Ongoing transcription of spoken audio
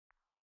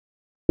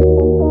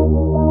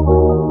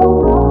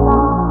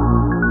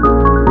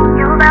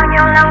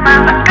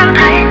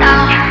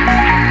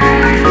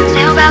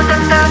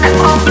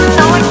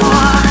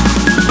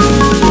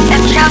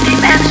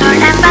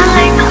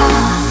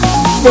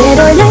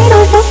lấy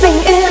đôi phút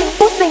bình yên,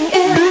 phút bình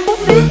yên, phút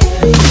bình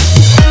yên.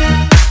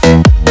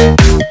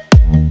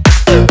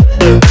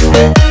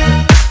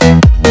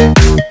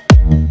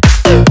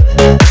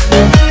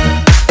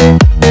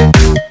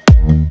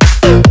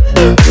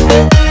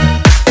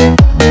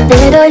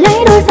 Để đời lấy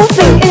đôi phút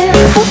bình yên,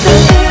 phút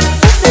bình yên,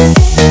 phút bình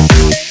yên.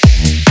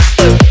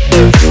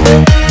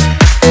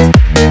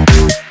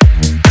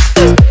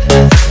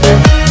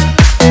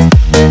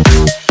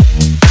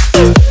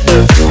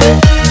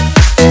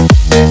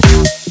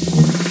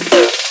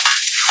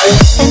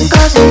 Em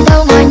có gì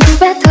đâu ngoài những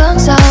vết thương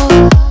sâu,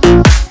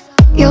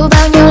 yêu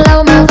bao nhiêu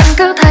lâu mà vẫn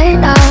cứ thấy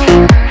đau,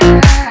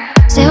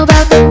 gieo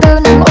bao tâm tư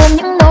nằm ôm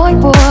những nỗi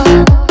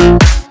buồn.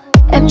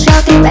 Em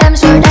trao tim em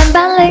rồi đem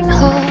bán linh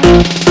hồn,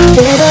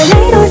 để đời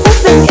lấy đôi phút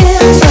bình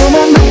yên. Rồi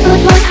đôi mắt ướt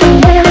lối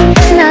hàng đêm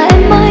là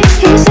em mới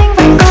hy sinh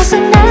vậy có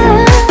xứng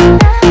đáng.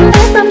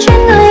 Vết bầm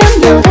trên người em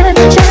nhiều thêm,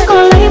 chẳng còn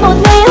lấy một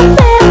ngày ấm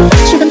em.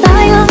 Chỉ cần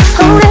tay ôm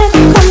hầu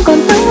đêm, không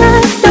còn tương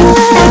lai đâu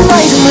em. Em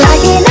ơi dừng lại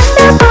khi nắng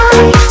đã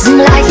phai, dừng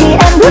lại khi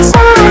em bước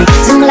sai,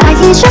 dừng lại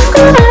khi chẳng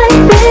có ai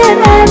biết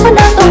em vẫn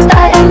đang tồn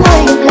tại. Em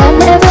ơi đừng làm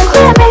mẹ vương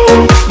khóe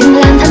mi, đừng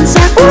làm thân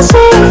xác quá si,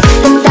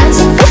 đừng tàn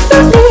xin cất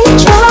bước đi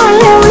cho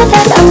yêu lúc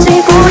em làm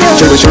gì cô đơn.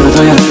 Chơi đùa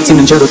thôi à, xin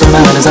đừng chơi đùa tôi mà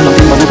là gian lòng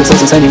tin vào nơi thực sự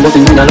sai những đôi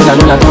tình đã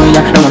luôn là tôi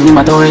ya, đâu làm nhưng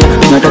mà thôi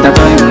tình người trên ta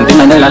tôi tin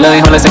này đây là lời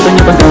hoặc là sẽ có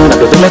những vấn đề đặt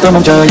được tương lai tôi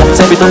mong chờ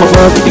sẽ vì tôi một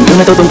mơ vì tình yêu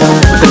này tôi tôn thờ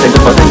tình cảnh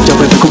tôi có thành cho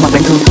với khung mặt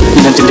đáng thương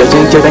nhìn em chừng giờ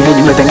chơi bay hay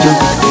những lời tàn chương.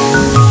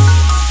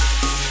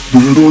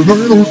 Để đôi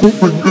lấy đôi phút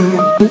bình yên,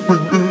 phút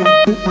bình yên,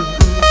 phút bình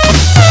yên.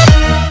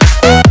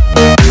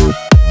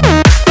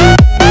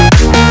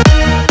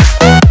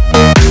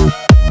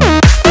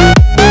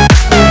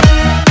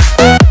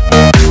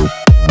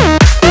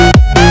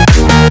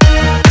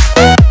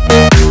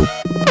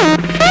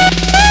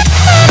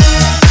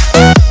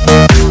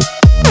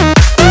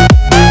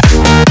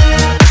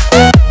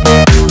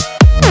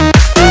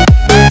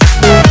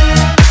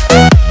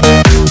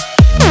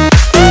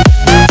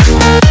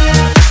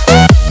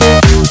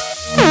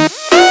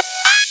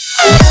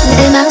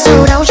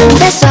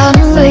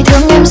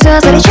 Giờ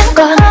đây chẳng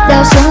còn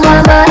đào xuống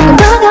hoa mà còn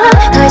đỡ ngỡ,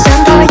 thời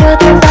gian thôi đưa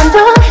thêm tàn vỡ.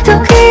 Thường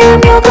khi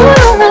em yêu cứ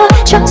đâu ngờ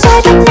chẳng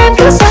sai thân em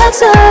cứ xác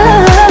giờ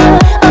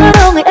ở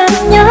đâu người em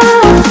nhớ.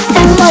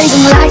 Em ơi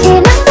dừng lại khi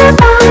nắng đã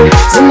phai,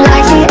 dừng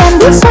lại khi em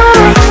bước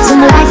sai,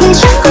 dừng lại khi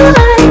chẳng có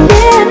ai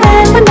biết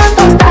em vẫn đang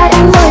tồn tại.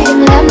 Em ơi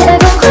đừng làm mẹ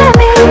vương khóe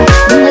mi,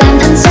 đừng làm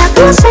thân xác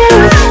cứ si,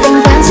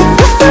 tình bạn xin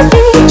cất bước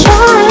đi cho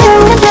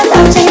yêu nhất em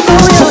làm gì cô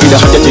yêu. Khi đã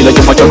hết chỉ là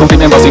dùng mọi trò con tim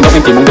em vào xin ngốc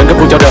em chỉ muốn đến gấp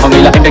vui cho đời họ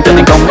nghĩ là em đang chơi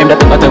tiền công. Em đã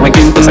từng ở thời hoàng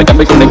kim từng say đắm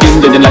với cùng đèn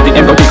kim, giờ nhìn lại thì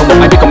em có gì không một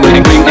ai biết con người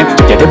hàng riêng em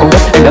chạy theo con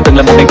gốc. Em đã từng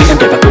là một đèn tiên em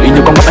chạy và cười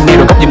như con ngốc anh nghe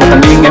rồi khóc như một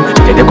thằng điên em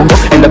chạy theo con gốc.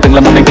 Em đã từng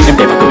là một đèn tiên em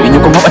chạy và cười như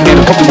con ngốc anh nghe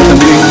rồi khóc như một thằng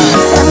điên.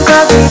 Em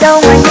có gì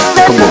đâu ngoài những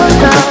vết thương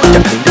sâu,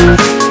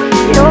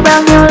 yêu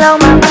bao nhiêu lâu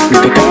mà vẫn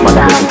cứ thấy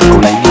đau.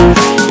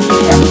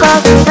 Em có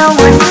gì đâu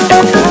ngoài những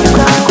vết thương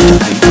sâu,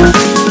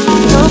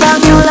 yêu bao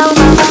nhiêu lâu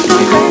mà vẫn cứ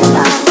thấy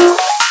đau.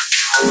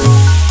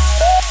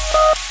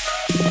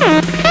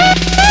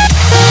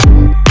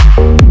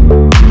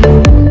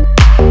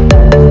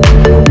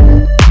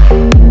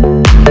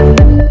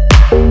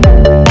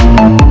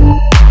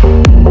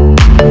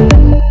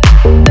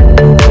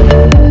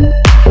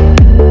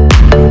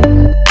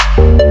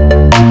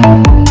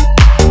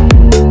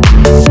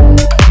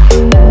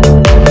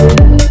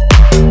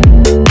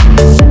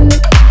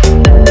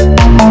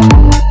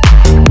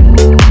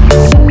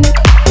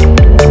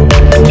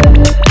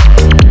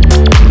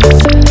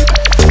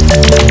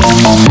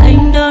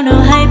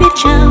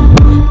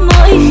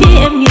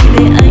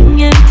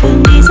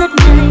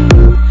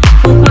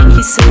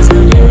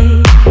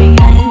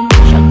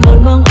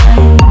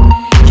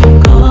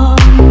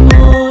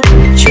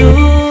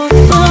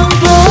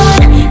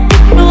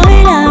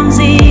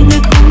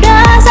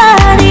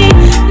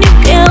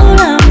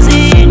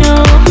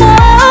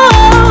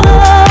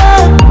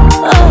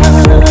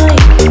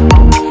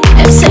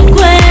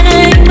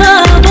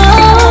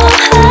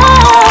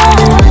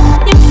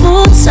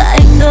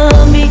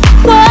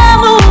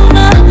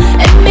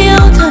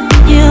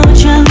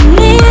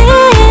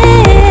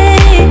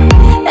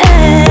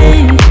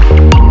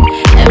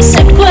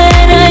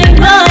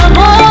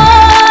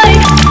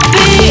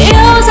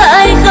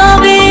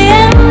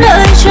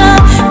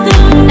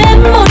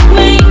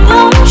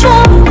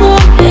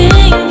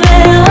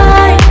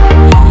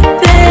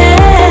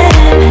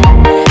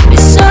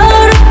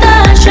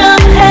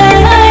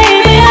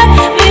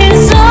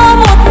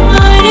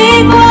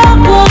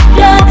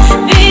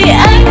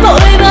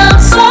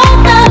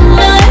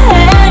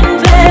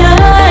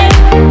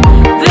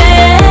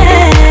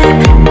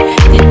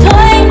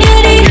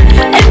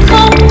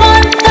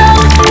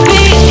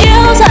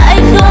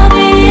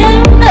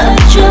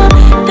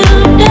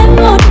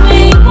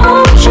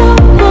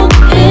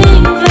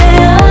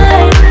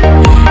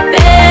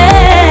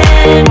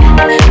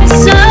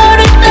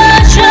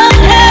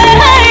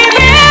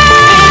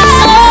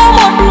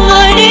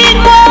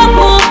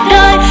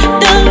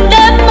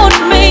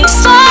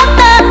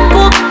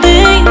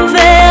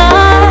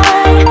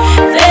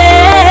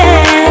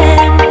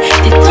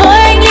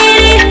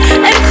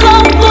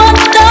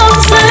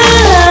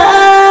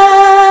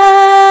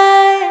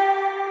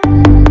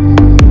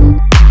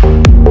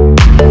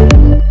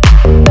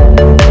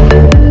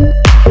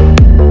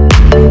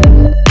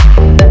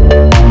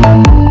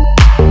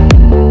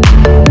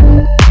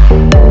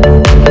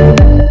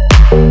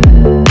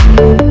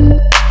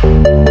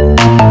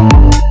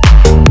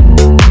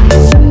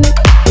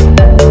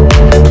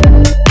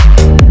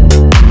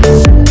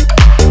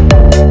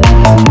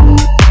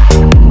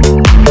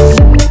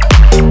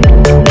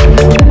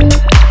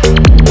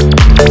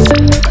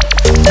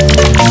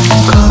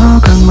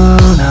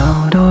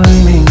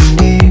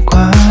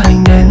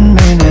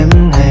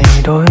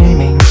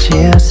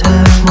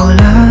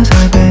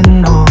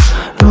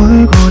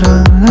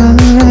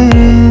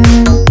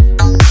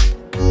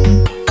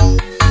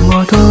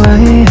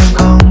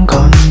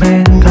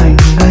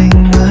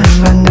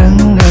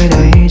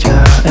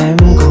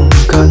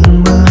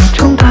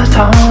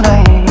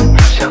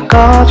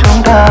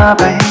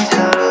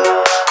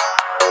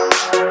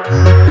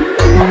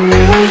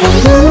 vẫn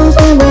đứng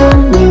dưới mưa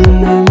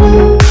nhìn em,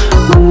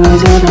 một người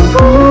giữa thành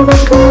phố vẫn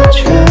cứ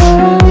chờ.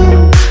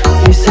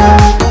 Vì sao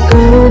cứ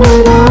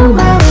nơi đó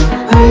mà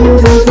anh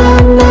dần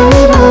dần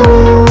lấy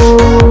đâu?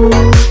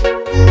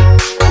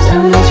 Giờ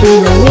này chỉ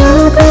là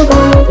nhớ tới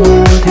bao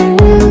nhiêu thế,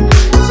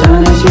 giờ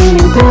này chỉ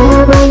mình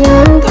ta với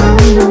những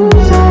tháng năm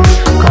dài.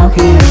 Có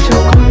khi em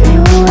chẳng còn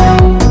yêu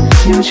anh,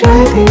 nhưng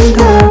trái tim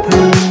ta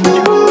từng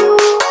chỗ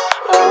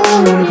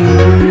anh đi.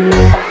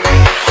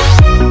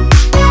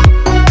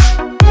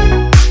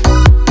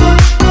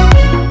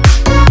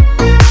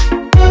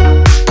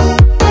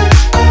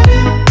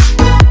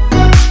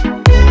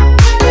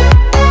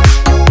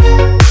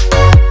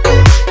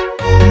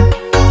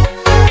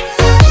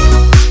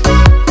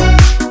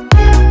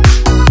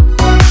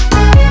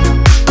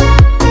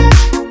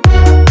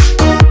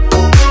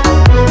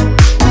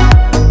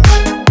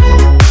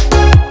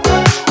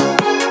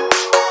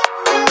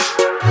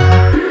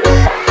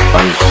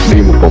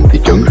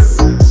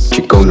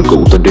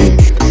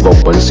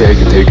 Xe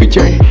như thế cứ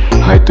chạy,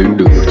 hai tuyến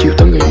đường ngược chiều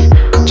ta nghĩ.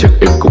 Chắc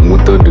em cũng muốn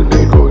tên đường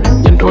này rồi.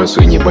 Nhanh hoa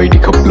sữa nhẹ bay đi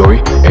khắp lối.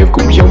 Em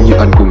cũng giống như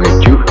anh của ngày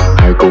trước,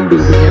 hai con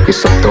đường về nhà cái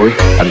sắp tối.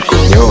 Anh còn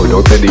nhớ hồi đó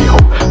ta đi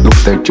học, lúc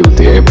tan trường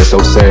thì em ở sau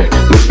xe,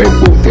 lúc em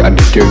buồn thì anh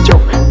đi trêu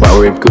chọc,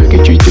 bảo em cười kể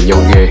chuyện cho nhau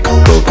nghe.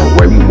 Rồi vào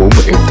quán muốn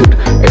mà em thích,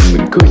 em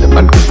mỉm cười làm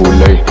anh cũng vui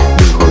lây.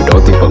 Nhưng hồi đó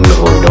thì vẫn là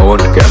hồi đó,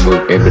 anh cảm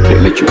ơn em đã để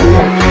lại chuyện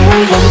buồn.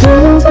 Anh vẫn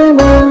đứng dưới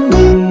mưa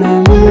nhìn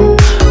em,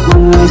 một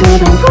người giữa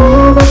thành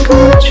phố vẫn cứ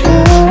chờ.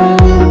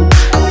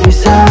 Vì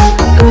sao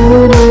cứ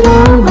nơi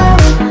đó mà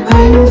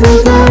anh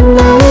dần dần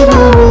lấy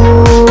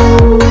đâu?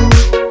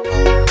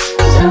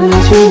 Giờ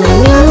này chỉ là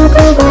nhớ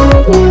tới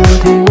bao nhiêu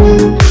thế,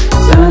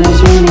 giờ này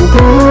chỉ mình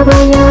ta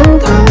với những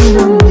tháng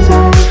năm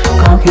dài.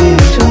 Có khi em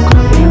chẳng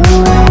còn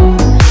yêu anh,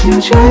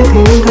 nhưng trái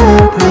tim ta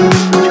từng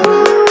chỗ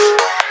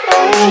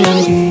anh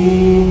đi.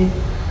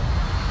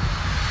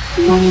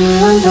 Một người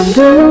anh vẫn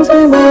đứng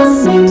dưới mưa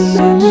nhìn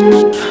em,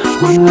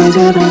 một người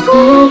giữa thành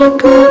phố vẫn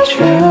cứ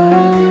chờ.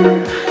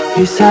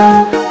 Vì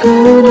sao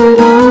cứ nơi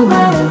đó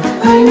mà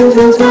anh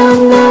dần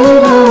dần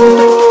lấy đâu?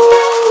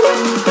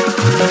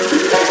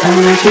 Giờ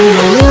này chỉ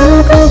là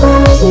nhớ tới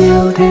bao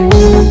nhiêu thế,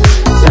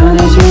 giờ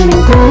này chỉ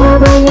mình ta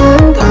với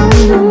những tháng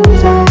năm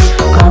dài.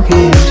 Có khi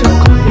em chẳng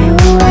còn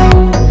yêu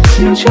anh,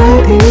 nhưng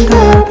trái tim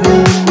ta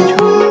từng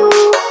chỗ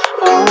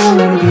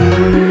anh đi.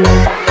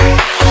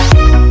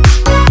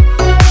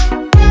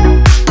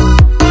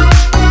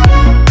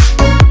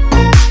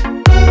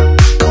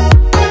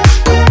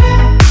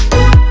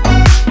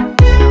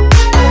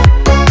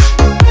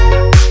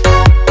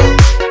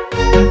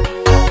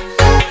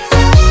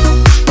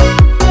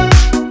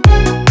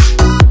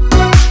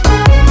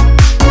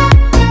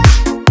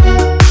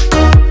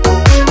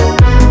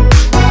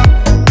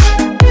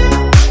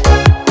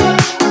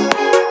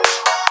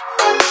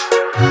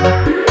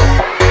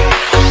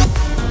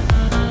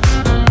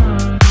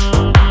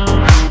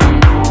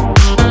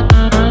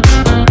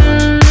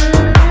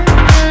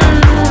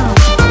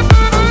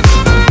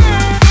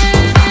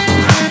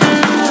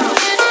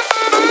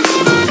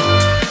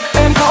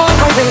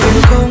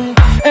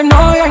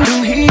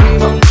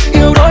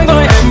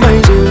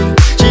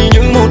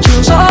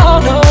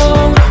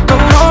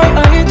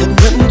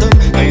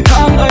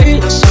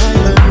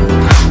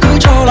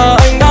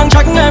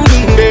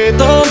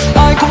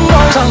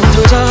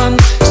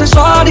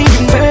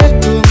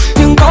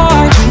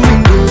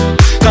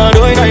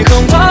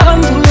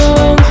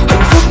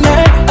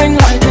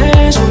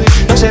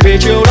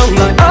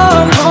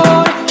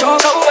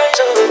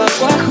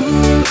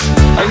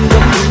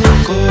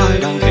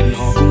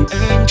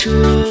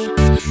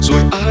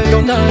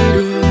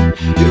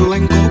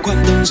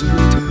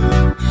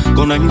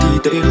 Anh thì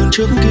tệ hơn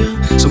trước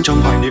kia, sống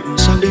trong hoài niệm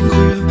sang đến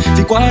khuya.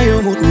 Vì quá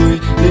yêu một người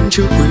nên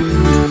chưa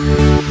quên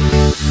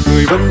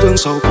người vẫn vương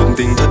sau cuộc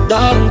tình thật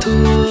đáng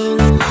thương.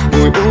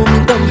 Ngồi ôm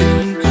những tâm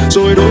hình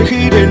rồi đôi khi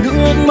để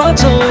nước mắt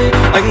rơi,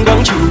 anh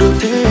gắng chịu được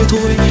thế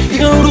thôi.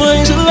 Yêu đuổi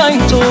giữ anh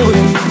rồi,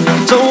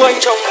 giấu anh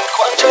trong một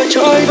khoảng trời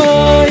chơi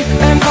vơi.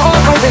 Em có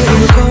phải về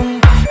được không?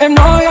 Em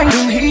nói anh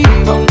đừng hy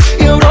vọng.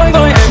 Yêu đối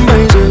với em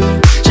bây giờ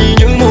chỉ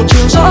như một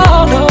chiều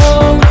gió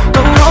đông.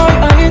 Câu nói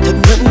ấy thật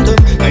nhẫn tâm,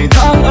 ngày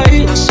tháng ấy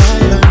là sai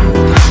lầm.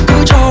 Cứ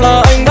cho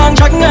là anh đang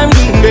trách em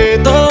đừng để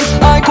tâm.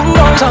 Ai cũng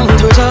nói rằng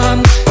thời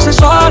gian sẽ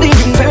xóa đi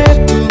những vết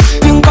thương,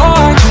 nhưng có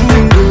ai chứng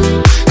minh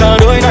được cả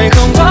đời này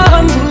không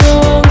vẫn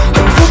vương.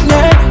 Hạnh phúc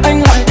nhé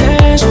anh lại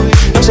thế rồi,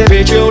 nắng sẽ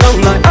về chiều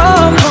đông lại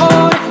ấm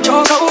thôi.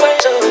 Cho dẫu bây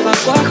giờ và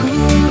quá khứ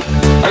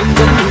anh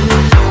vẫn yêu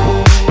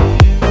thôi.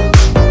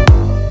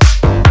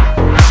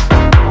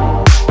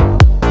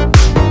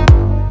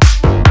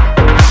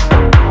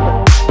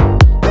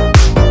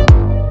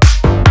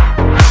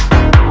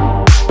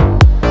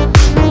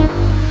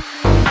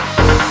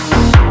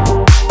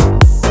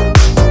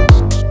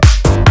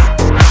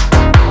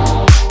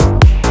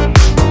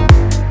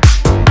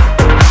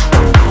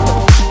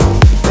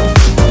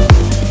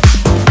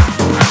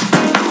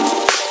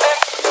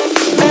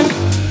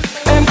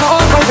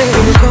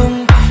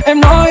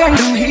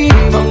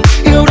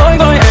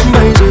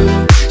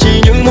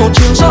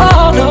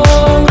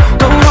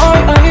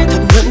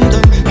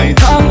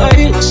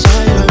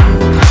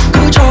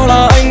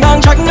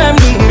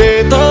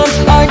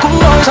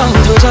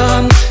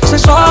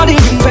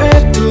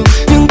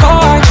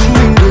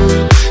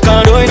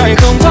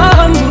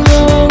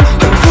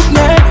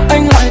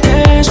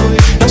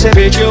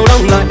 chiều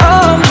đông lại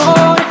ấm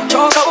thôi.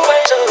 Cho dẫu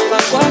bây giờ và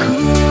quá khứ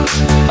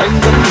anh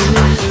vẫn luôn.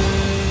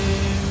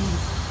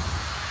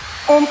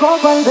 Em có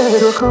quay về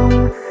được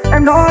không?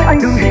 Em nói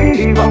anh đừng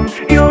hy vọng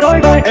yêu đối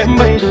với em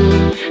bây giờ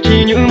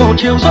chỉ như một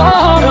chiều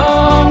gió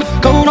đông.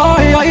 Câu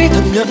nói ấy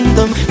thật nhẫn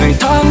tâm, ngày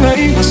tháng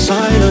ấy mà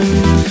sai lầm.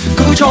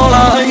 Cứ cho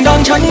là anh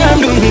đang tránh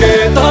em đừng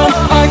để tâm.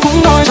 Ai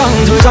cũng nói rằng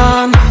thời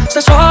gian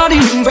sẽ xóa đi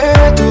những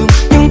vết thương,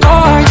 nhưng có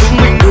ai chứng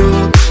minh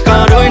được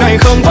cả đời này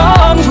không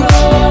vẫn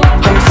vương.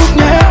 Hạnh phúc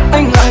nhé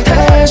anh lại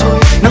thế rồi,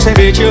 nắng sẽ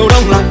về chiều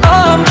đông lại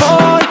ấm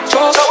thôi.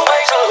 Cho dẫu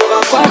bây giờ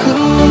và quá khứ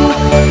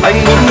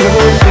anh vẫn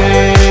luôn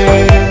về.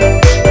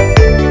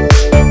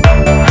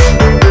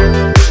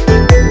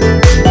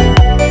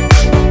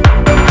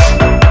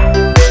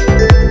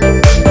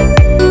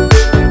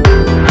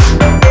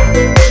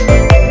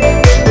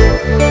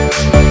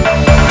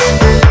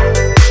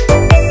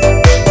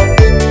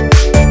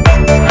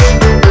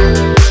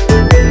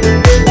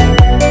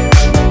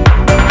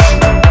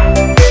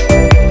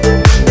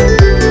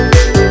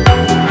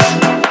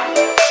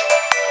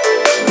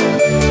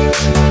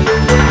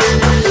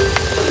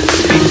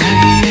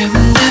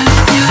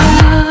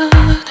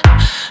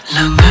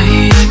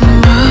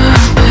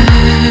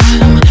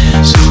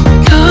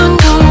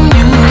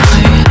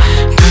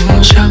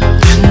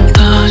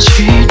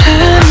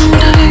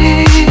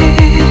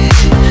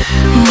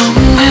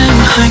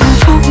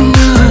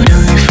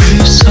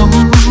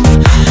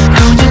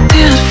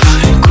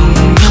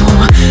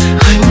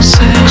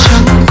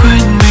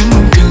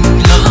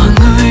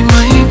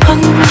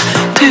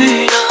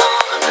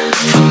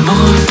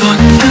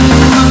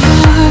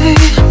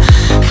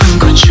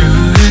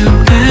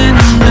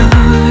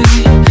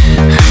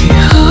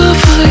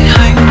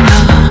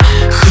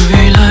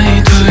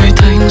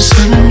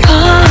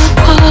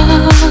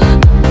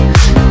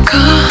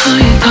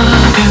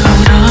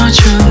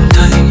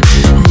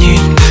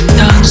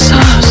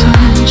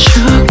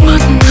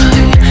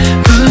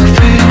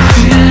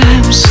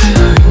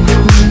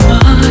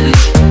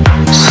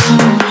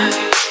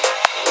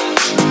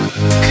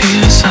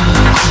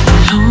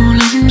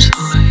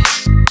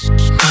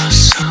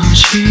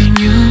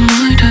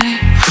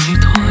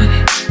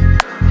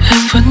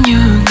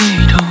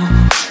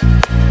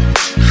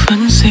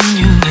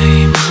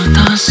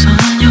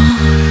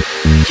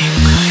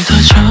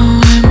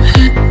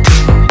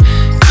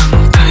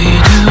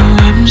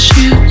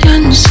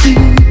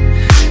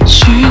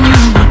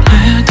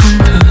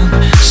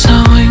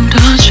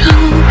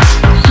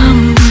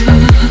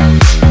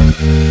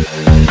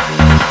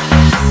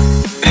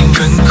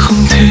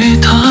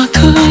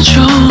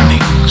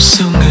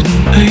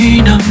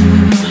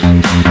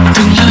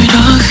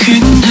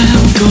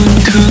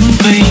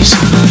 Hãy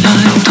subscribe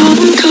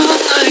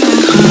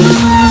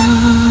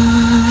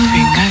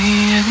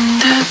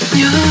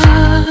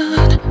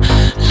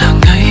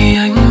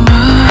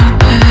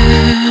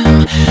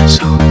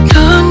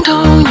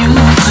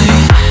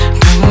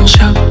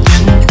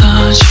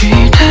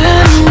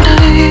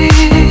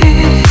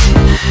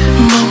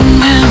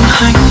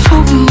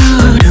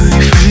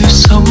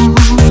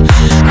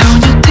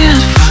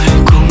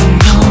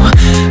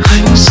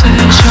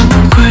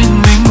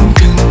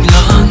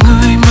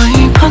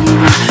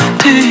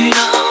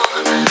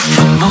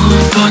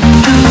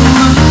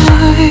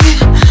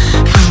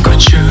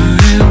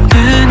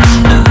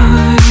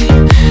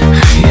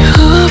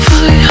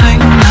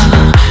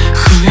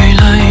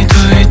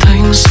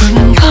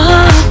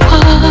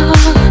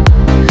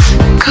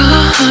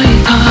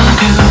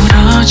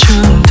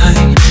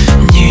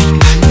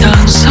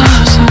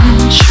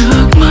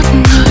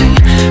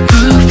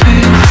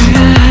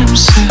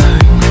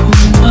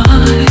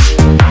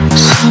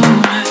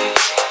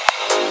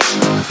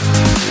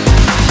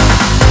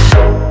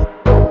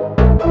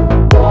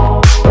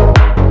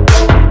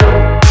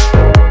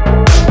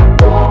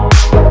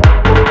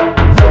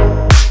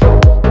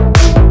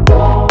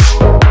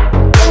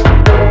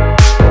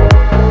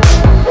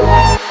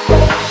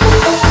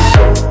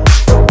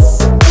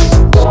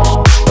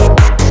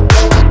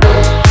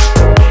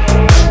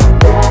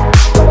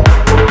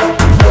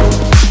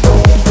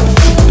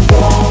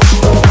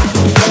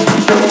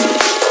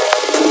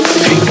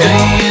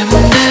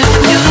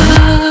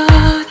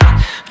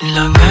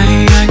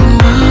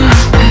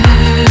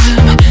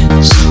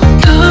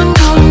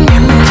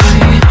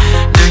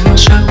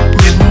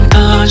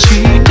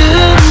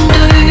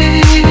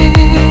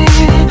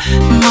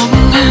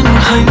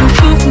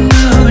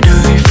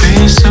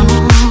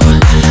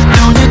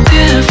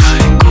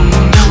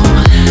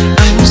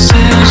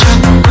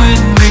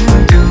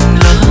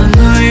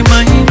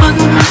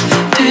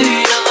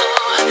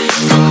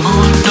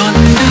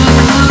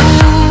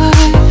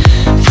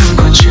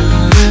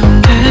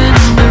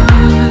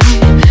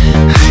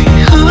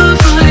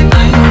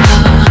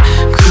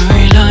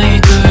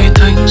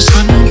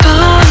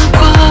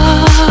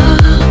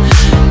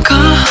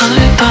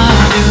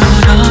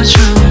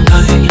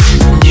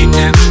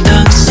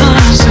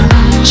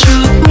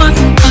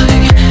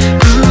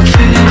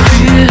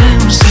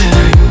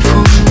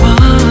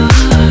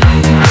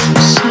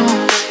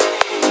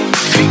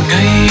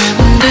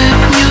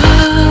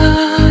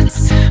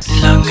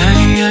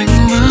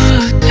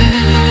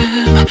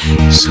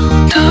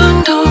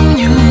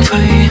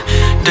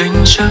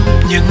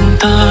nhưng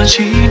ta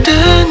chỉ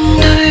đến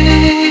đây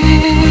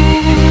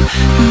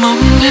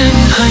mong em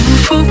hạnh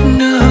phúc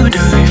nửa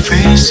đời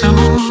về sau.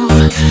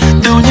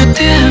 Đâu nhất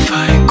thiết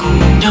phải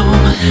cùng nhau,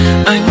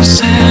 anh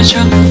sẽ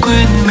chẳng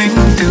quên mình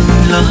từng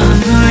là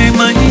người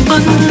may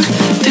mắn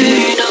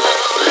thế nào.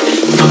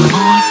 Và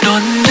một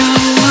đoạn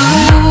đường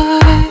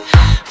mới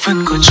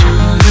vẫn còn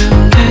chờ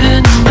em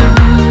đến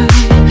nơi.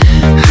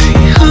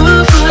 Hãy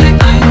hứa với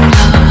anh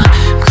là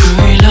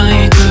gửi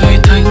lại cười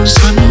thanh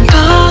xuân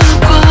đã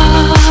qua.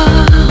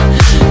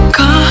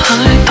 Cả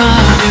hai ta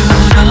đều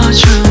đã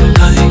trưởng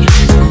thành,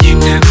 nhìn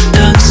em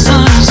đang xa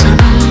dần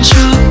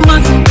trước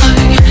mắt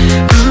anh.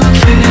 Bước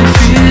về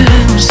phía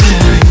em sẽ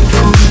hạnh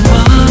phúc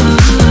mãi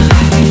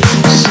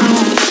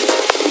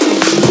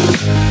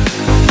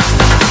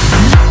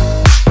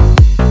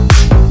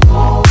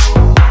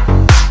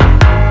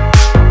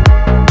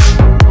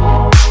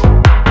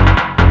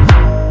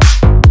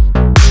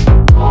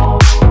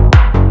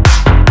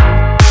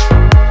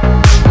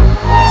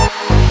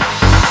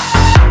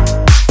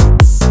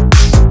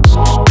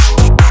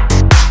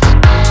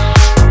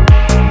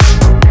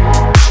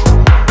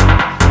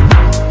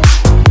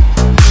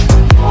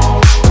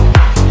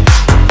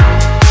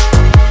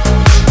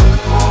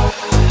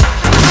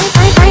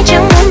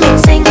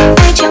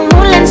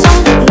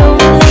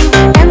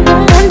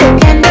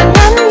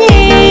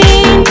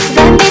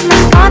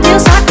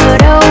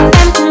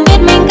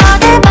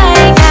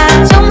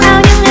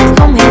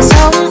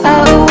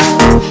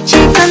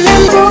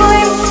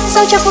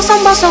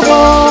sau.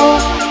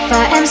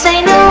 Và em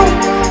say no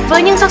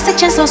với những tóc xích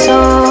trên sổ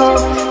sổ,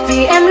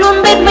 vì em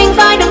luôn biết mình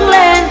phải đứng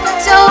lên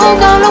dẫu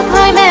có lúc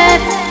hơi mệt.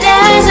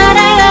 Để giờ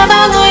đây là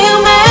bao người yêu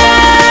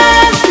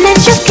mến, nên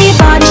trước khi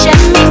body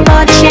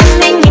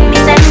shaming nhìn đi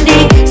xem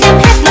đi, xem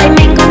hết lại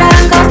mình còn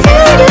đang có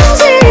thiếu những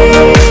gì.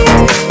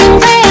 Đừng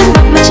thấy em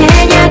bực mà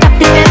chê nha, gặp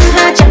được em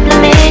ha chậm là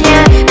mê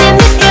nha. Em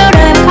biết yêu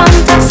đời không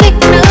toxic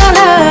nữa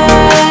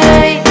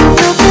lời.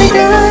 Nụ cười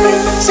tươi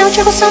dẫu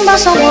cho cuộc sống bao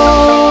sầu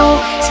hồ,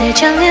 sẽ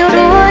chẳng yêu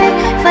đuối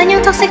với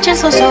những toxic trên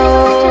sổ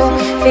sổ,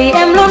 vì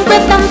em luôn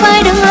quyết tâm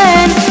phải đứng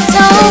lên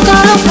dẫu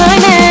có lúc hơi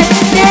mệt.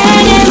 Để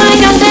ngày mai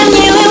càng thêm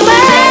nhiều yêu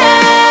mến.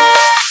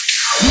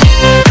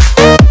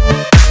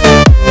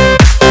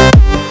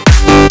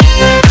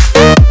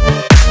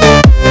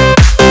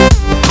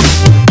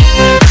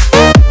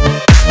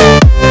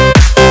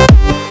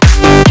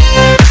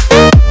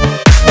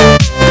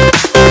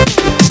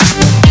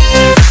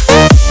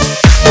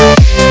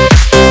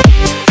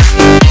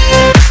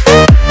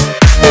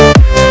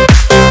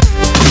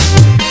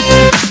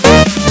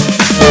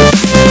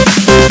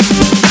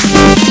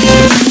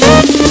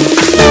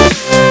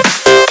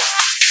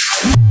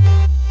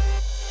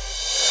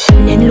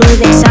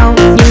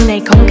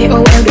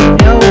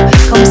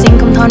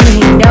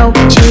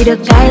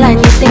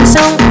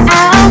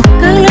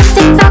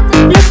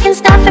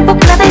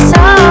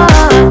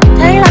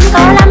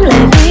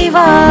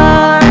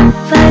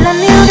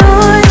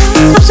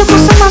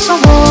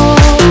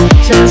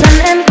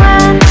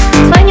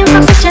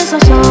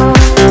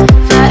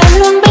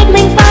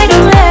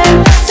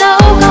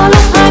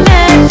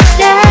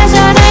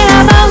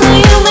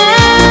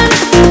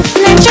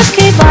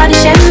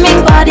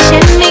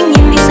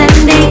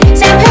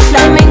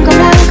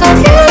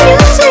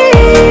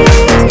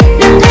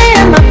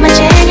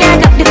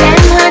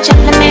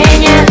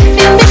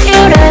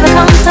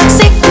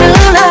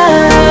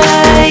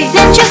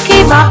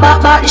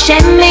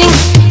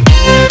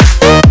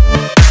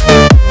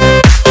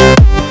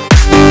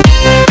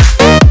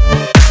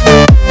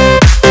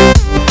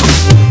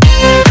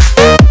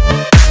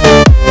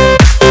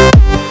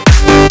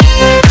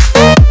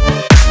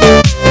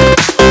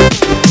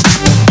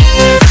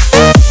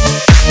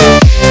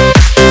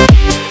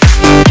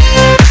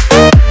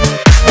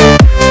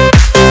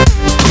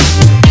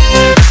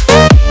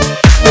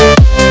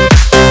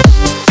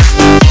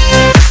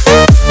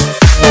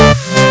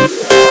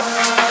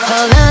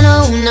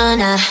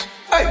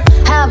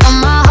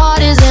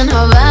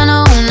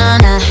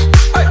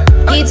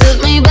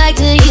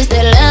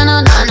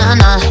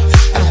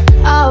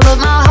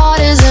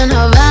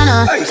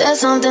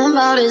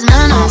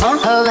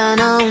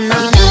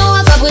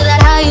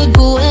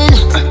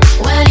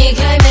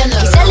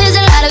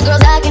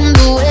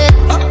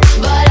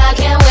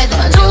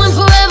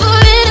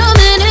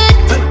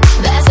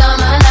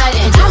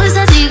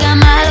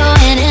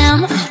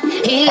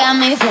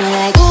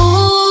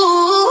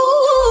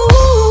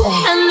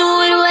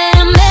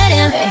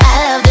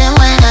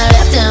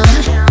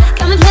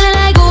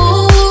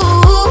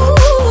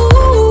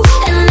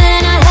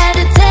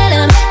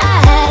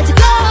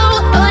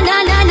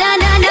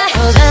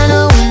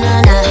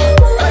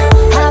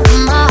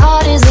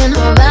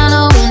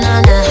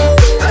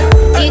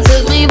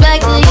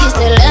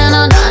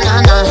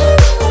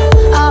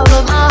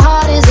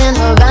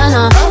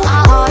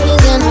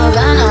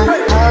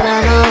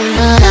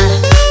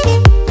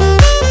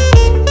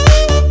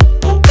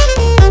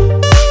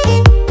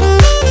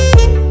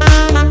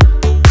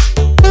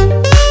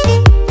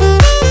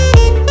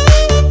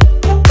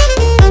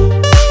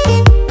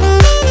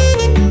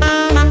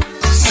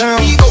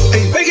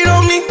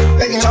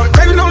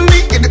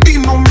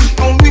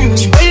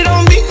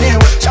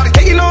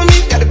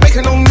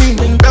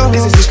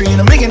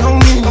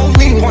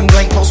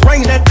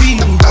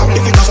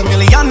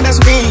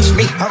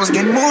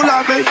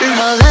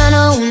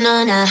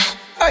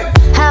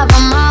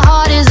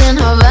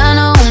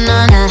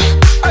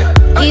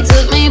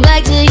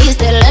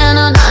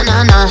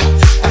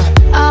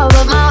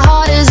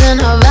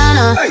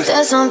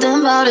 There's something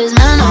about his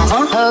manners,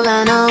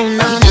 Havana. You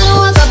know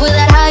what's up with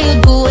that, how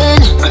you doing?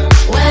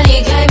 When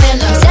he came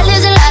in, he said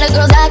there's a lot of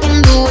girls I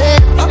can do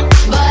it,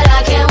 but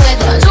I can't wait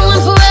to do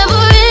it forever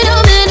in a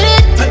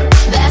minute.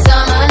 That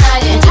summer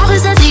night, and Choco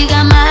says he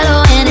got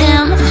Milo in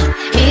him.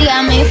 He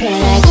got me feeling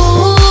like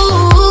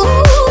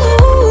ooh.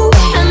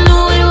 I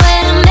knew it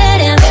when I met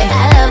him.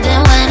 I loved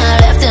him when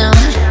I left him.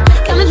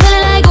 Got me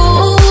feeling like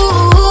ooh.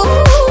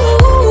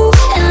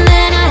 And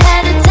then I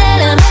had to tell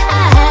him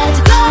I had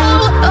to go.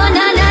 Oh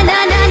na na na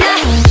na na.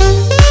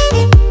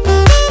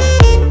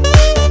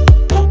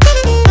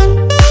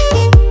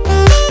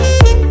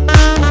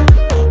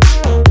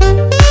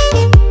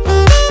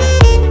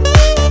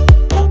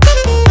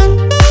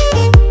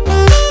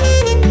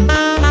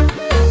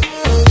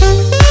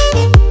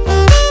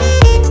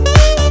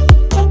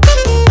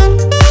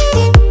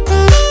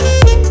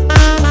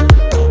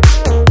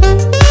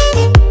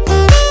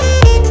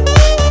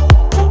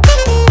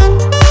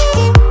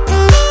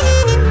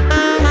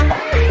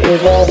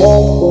 If I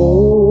don't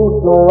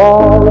move no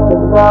one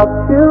without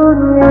you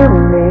near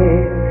me,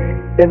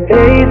 the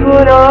days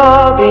would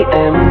all be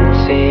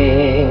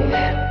empty.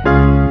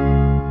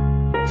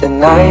 The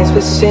nights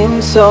would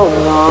seem so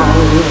long.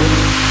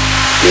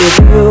 If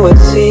you would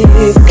see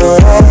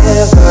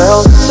forever,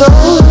 oh so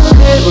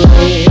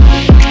clearly,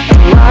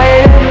 I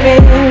might have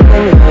been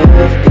in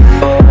love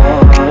before,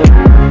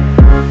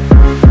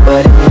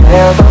 but it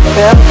never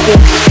felt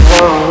this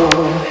strong.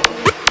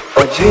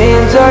 Our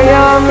dreams are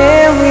young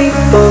and we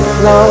both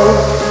know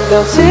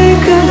they'll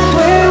take us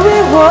where we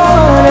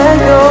wanna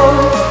go.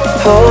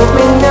 Hold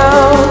me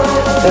now,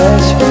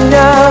 touch me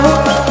now.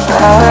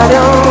 I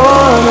don't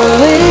wanna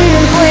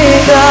leave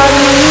without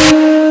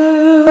you.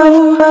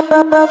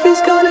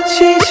 Nothing's gonna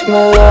change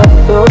my love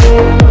for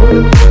you.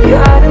 You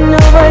ought to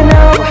know by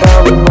now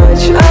how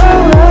much I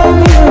love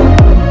you.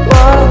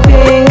 One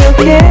thing you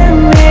can't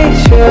make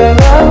sure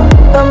of,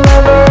 I'm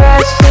never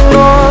asking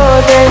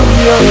more than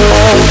your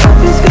love.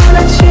 Nothing's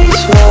gonna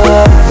change my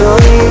love for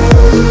you.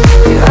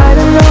 You ought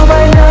to know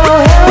by now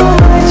how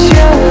much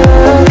I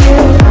love you.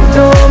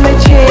 No one may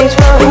change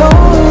my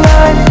whole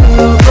life,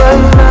 but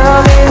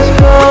nothing's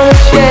gonna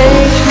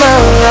change my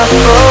love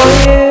for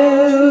you.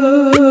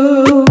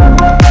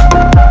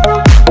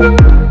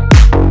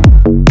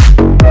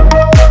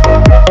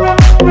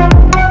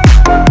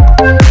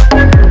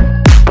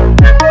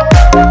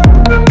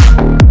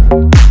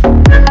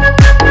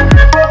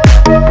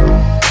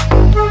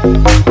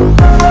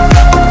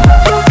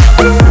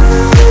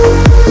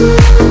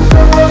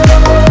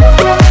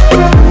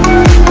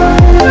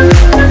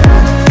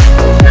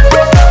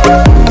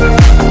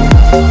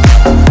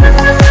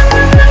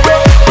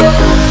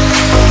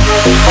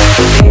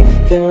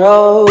 The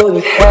road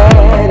we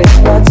had is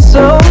not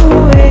so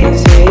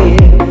easy.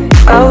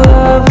 Our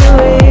love will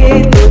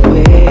lead the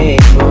way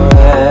for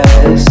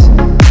us,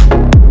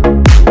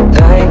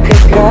 like a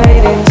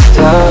guiding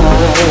star.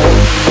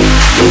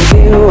 With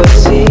you I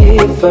see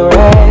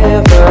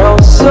forever,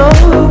 oh so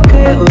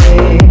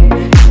clearly.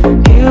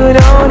 You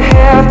don't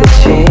have to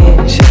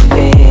change a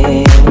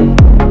thing.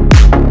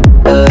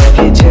 I love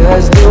you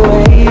just the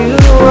way you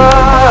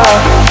are.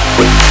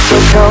 So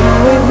come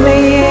with me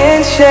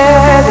and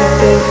share the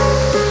things.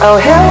 I'll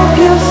help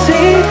you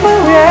see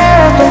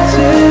forever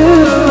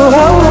too.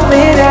 Hold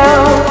me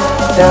down,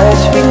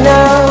 touch me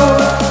now.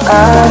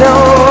 I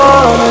don't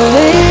wanna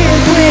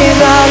live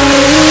without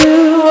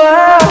you.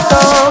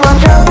 Oh, my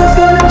job is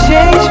gonna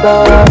change my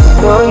life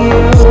for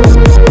you.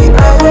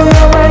 I don't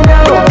know right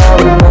now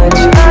how much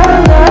I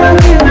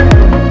love you.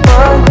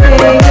 One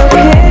thing you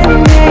can't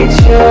make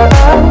sure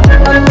of,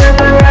 I'll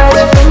never ask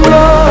for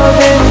more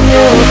than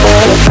you.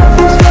 But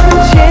nothing's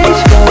gonna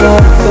change my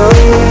life for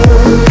you.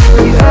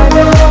 I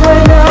don't know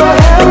right now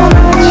how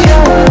much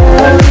I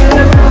love you.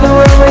 The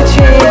world may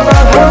change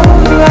my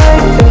whole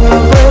life,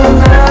 but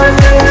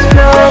nothing's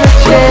gonna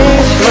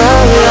change my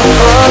love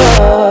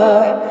for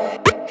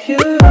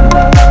you.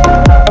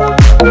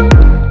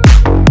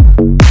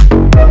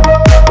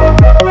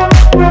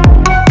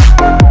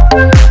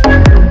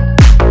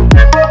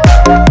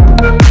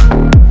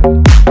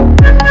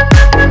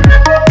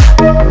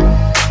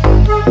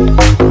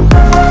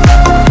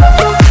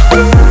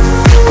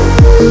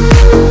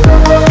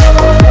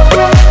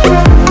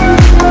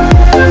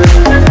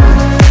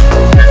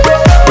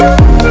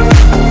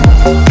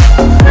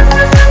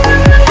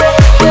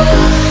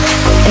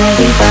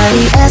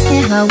 Everybody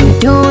asking how we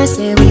doing,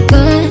 say we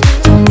good.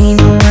 Don't need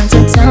no one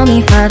to tell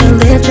me how to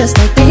live just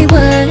like they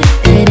would.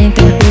 It ain't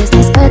their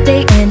business, but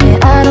they in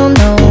it, I don't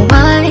know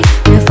why.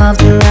 Revolved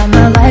throughout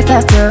my life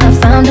after I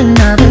found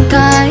another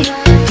guy.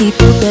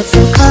 People get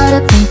so caught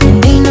up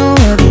thinking they know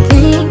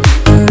everything,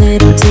 and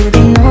little do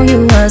they know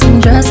you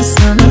wasn't just a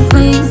summer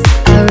fling.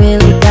 I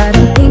really got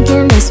them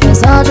thinking this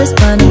was all just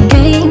fun and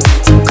games.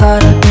 So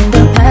caught up in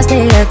the past,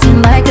 they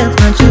acting like a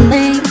bunch of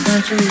lame.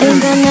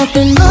 Ain't got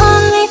nothing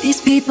on me,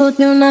 these people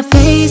do not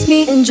faze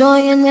me.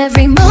 Enjoying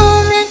every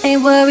moment,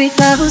 ain't worried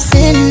about who's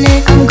in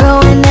it. I'm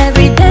growing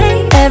every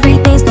day,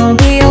 everything's gonna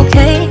be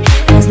okay.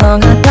 As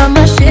long as I got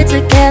my shit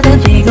together,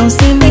 they gon'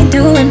 see me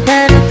doing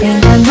better.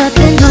 Ain't got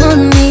nothing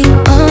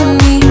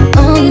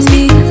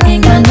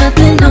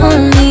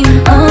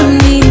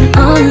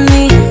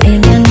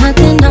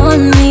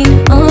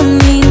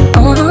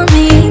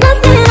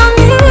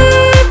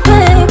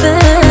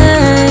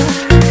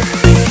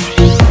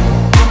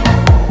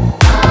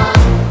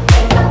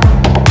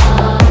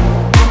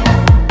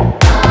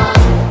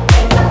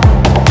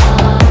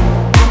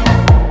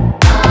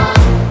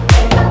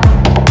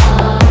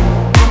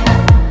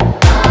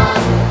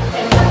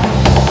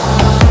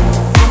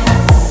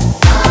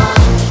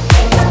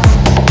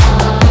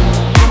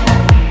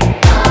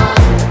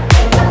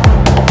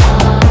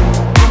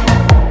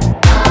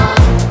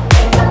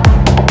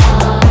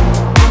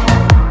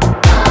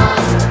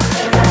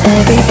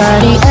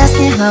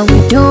how we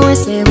doing,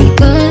 say we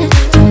good.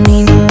 Don't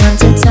even want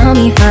to tell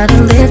me how to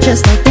live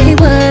just like they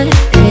would.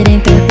 It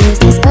ain't their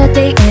business, but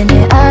they in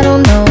it, I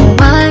don't know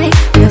why.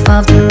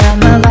 Revolved around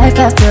my life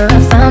after I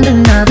found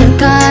another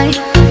guy.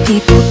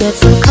 People get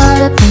so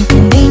caught up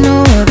thinking they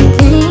know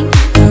everything,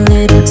 and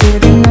little do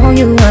they know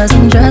you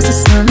wasn't just a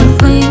summer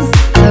fling.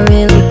 I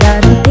really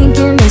got them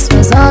thinking this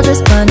was all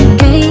just fun and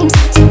games.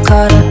 So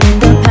caught up in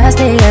the past,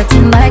 they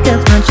acting like a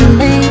bunch of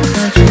lames.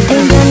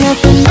 Ain't got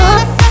nothing more.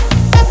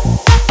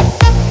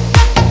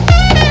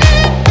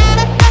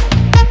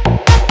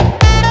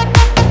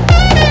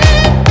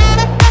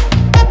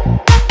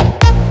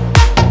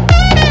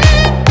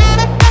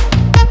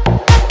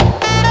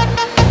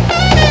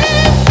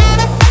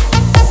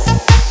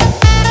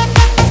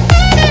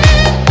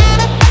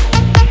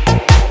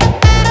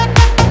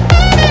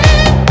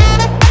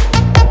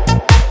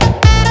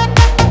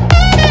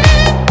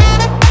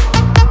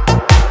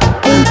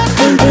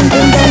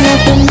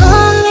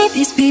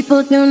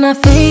 People do not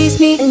faze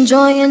me,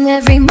 enjoying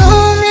every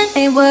moment,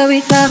 ain't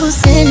worried about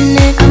who's in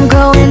it. I'm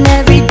growing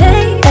every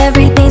day,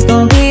 everything's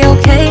gonna be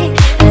okay.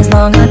 As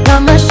long as I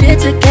got my shit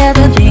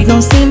together, they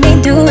gon' see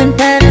me doing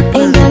better.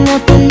 Ain't got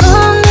nothing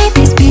on me,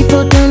 these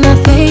people do not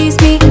faze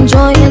me,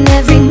 enjoying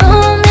every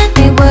moment,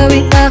 ain't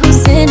worried about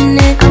who's in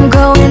it. I'm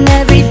growing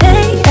every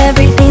day,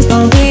 everything's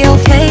gonna be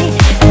okay.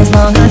 As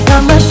long as I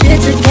got my shit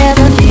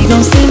together, they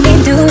gon' see me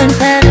doing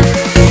better.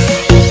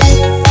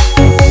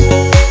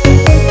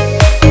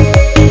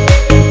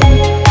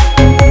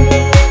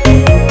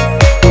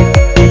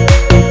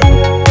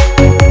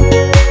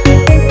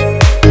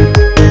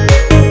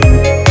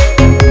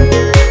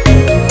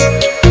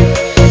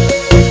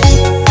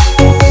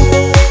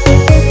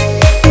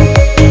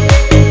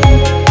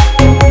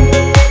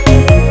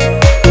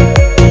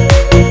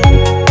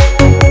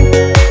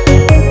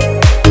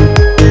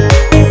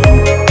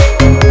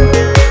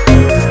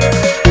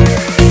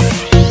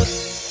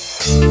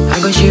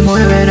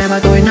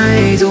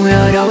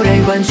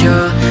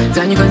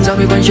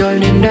 Trời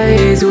đến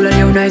đây dù là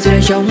điều này rồi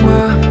đang trong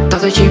mơ,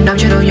 tao say chìm đắm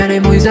trên đôi nhà đầy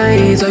mùi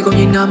giây, rồi cùng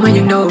nhìn ngắm ấy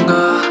nhưng đâu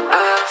ngờ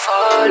I'm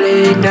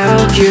falling down,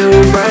 you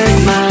break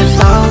my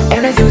soul.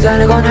 Em đã dịu dàng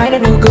để con hãy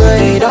đến nụ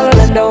cười, đó là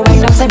lần đầu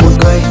mình đắm say một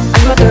người.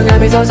 Ánh mắt từ ngày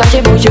bị soi sáng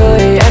trên bầu trời,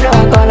 em đã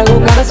hoàn toàn là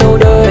gục ngã cả số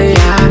đời.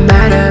 Yeah, I'm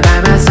better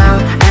by myself,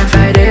 em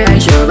phải để anh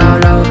chờ bao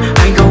lâu?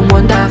 Anh không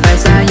muốn ta phải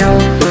xa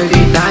nhau, bởi vì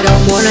ta đâu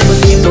muốn anh con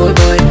tim rồi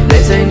bời.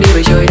 Lên xanh đi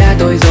bởi trời đã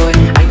tối rồi,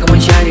 anh không muốn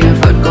trai thì em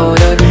vẫn cô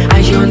đơn.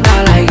 Anh chỉ muốn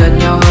ta lại gần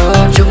nhau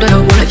hơn, chúng ta đâu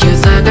muốn lại chia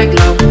xa cách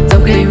lòng.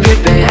 Giống khi anh viết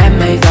về em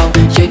mây dòng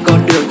trên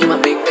con đường nhưng mà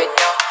mình bên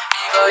nhau,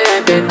 đi với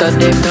em đến tận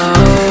đêm thâu.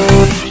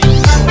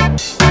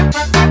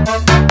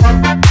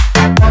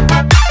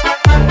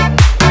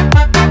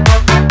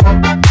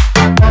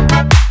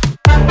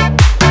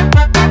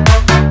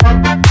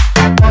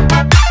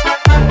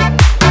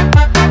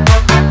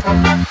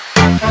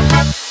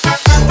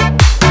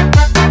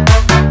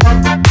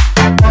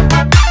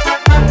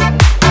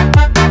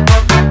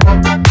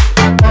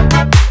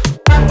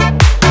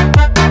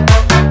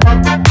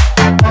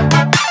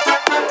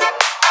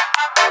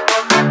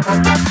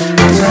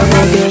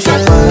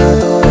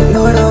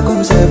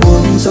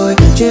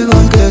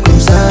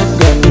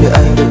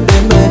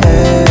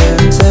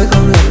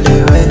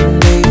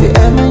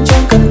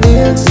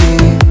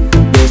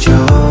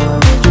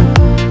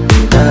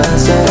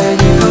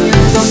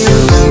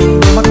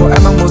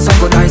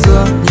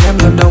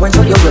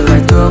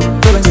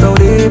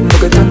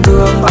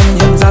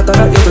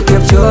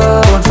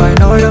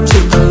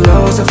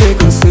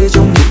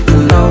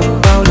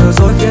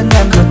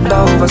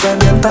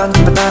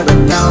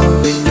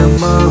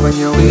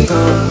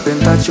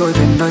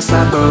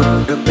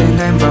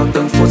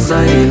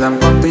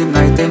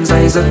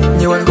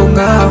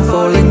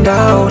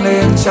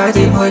 Trái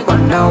tim hơi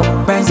quặn đau,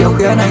 men rượu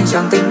khiến anh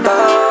chẳng tỉnh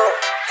táo.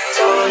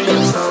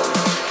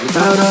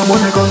 Tao đã muốn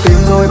hai con tim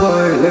rồi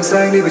bời lên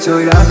xanh đi về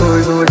trời đã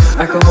tối rồi.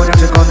 Anh không muốn em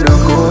trên con đường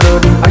cô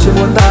đơn, anh chỉ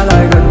muốn ta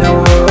lại gần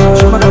nhau hơn.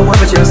 Chúng bắt đầu muốn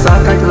phải chia xa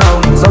cách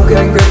lòng, giống khi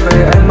anh viết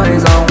về em mây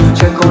dòng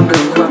trên con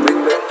đường nhưng mà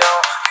mình bên nhau,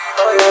 đi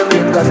với em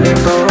đến tận đêm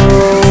tối.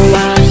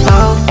 Mà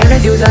sao em đã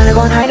dịu dàng để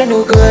con hãy đến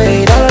nụ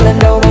cười, đó là lần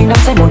đầu mình đắm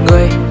say một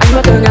người. Ánh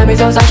mắt từ ngày bị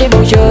soi sáng trên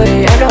bầu trời,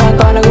 em đã hoàn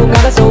toàn là gục ngã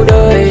cả số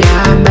đời.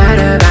 Yeah, I'm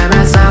better by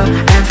myself,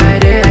 em phải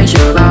để anh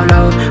chờ bao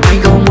lâu?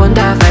 Anh không muốn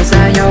ta phải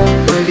xa nhau,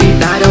 bởi vì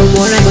ta đâu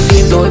muốn anh con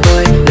tim rồi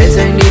bời. Lên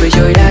xanh đi bởi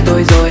trời đã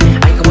tối rồi,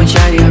 anh không muốn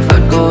trai thì em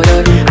vẫn cô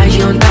đơn. Anh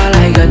chỉ muốn ta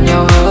lại gần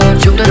nhau hơn,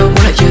 chúng ta đâu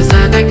muốn lại chia xa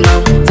cách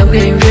lòng. Giống khi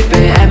anh viết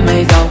về em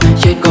mây dòng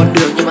trên con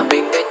đường nhưng mà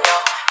mình bên nhau,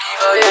 đi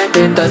với em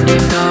đến tận đêm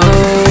thâu.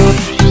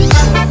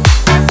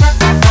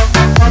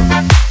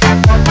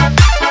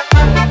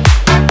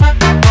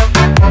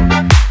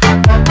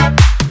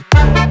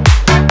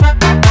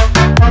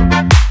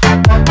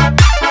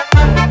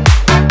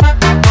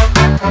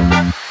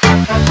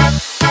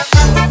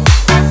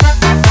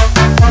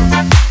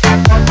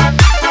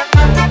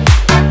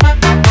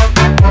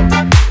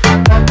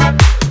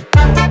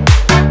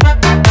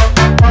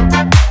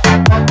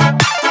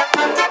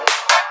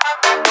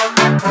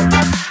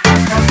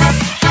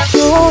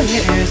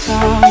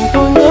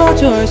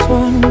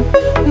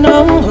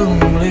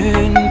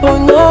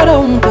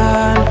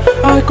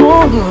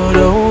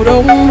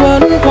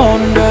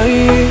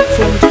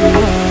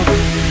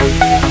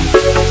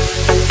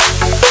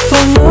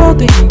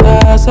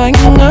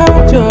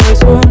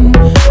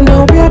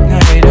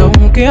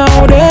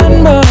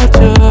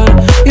 chợt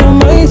yêu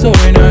mấy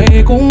rồi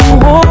này cũng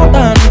hóa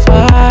tan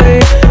phai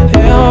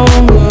theo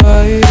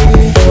người.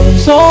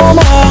 Gió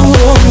mang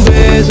hương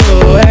về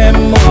giờ em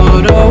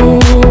ở đâu,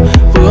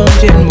 vương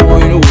trên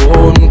môi nụ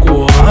hôn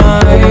của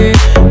ai,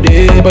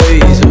 để bây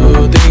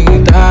giờ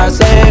tình ta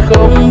sẽ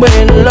không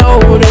bền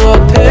lâu được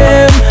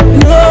thêm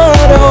nữa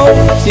đâu.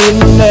 Xin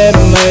em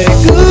hãy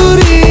cứ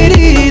đi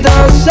đi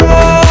thật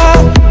xa,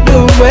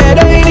 đừng về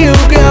đây níu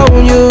kéo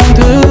những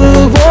thứ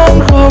vốn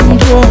không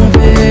chuông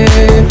về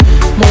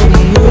một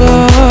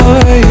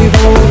người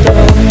vô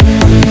tâm.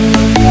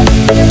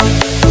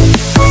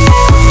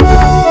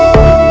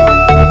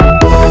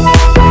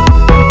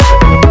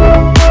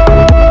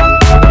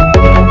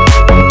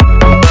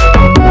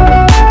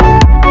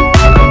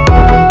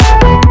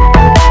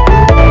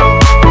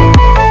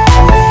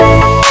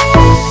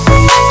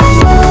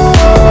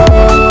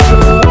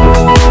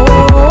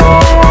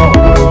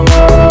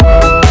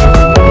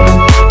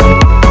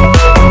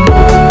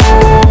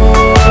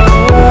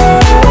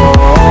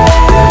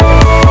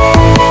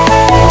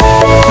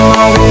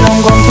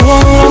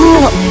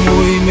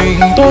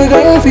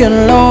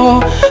 Phiền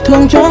lo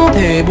thương chẳng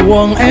thể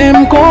buông em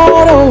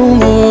có đâu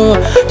ngờ,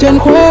 trên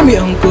khóe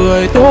miệng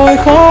cười tôi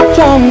khóc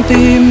trong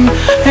tim.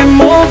 Em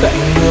ở cạnh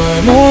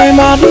người môi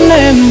mắt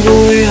em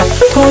vui,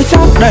 thôi chắc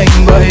đành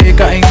vậy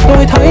cạnh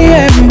tôi thấy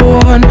em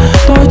buồn.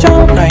 Tôi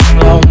chắc đành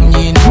lòng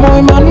nhìn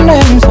môi mắt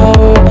em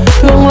sầu,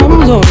 thương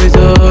lắm rồi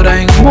giờ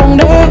đành buông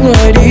để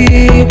người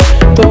đi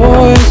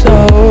tôi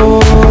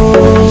sầu.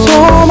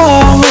 Gió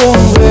mang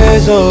hương về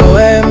giờ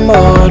em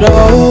ở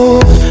đâu,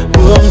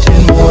 vương trên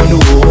môi nụ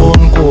hôn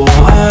của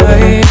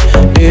ai,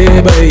 để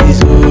bây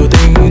giờ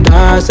tình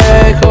ta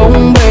sẽ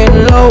không bền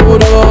lâu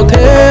được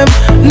thêm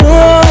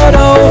nữa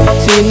đâu.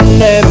 Xin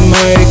em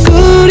hãy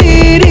cứ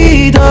đi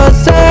đi thật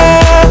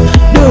xa,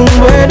 đừng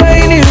về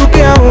đây níu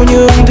kéo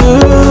những thứ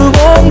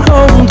vốn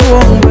không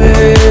thuộc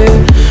về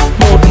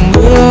một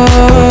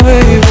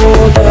người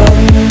vô tâm.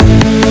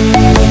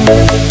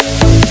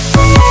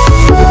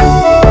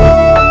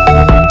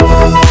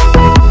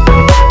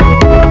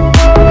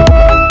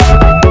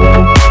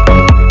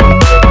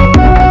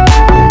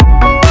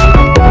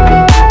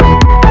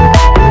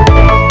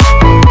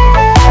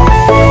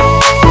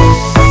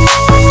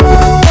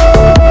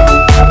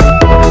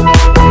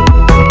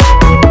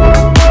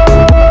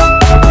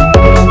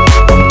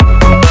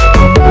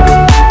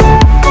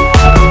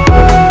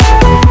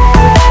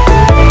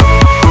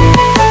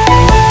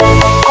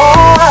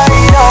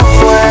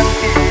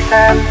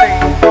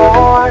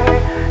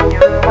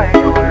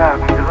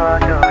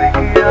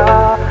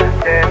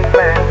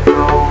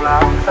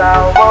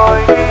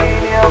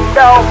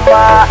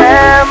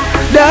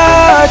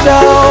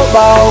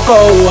 Bao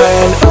câu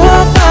hẹn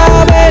ước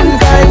ta bên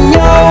cạnh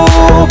nhau,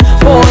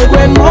 vội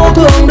quên máu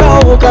thương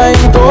đau cạnh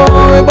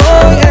tôi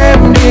bởi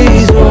em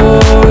đi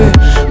rồi,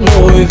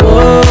 ngồi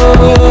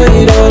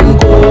với đơn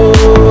côi.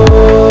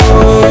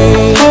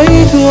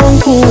 Thấy thương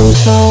thu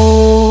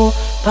sâu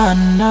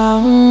tàn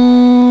nắng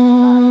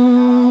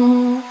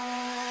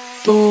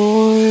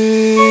tôi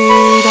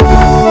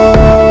đau.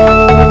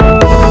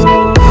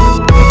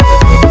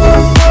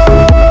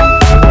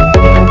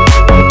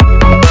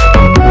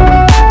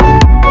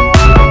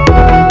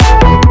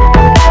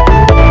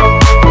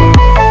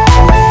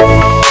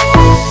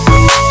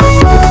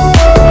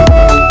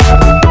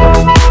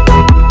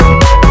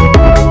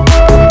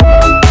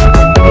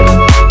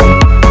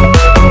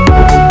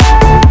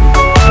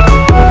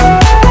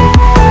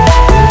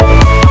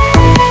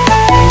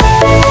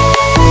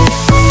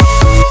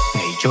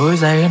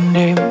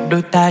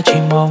 Đôi ta chỉ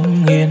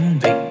mong yên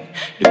bình,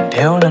 đừng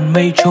theo lần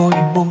mây trôi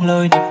buông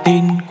lời niềm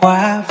tin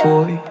quá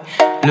vội.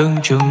 Lưng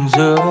chừng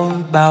giữa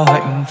bao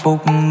hạnh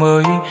phúc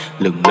mới,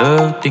 lừng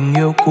lơ tình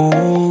yêu cũ.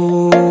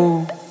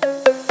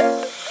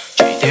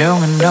 Chạy theo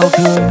ngần đau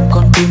thương,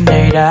 con tim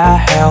này đã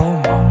héo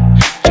mòn,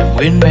 chẳng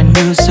nguyên vẹn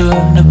như xưa.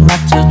 Nước mắt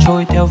giờ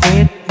trôi theo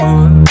vết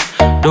mưa,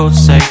 đốt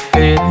sạch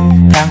hết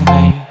tháng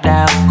ngày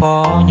đã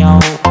có nhau,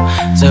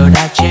 giờ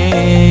đã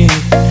chết.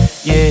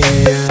 Yeah.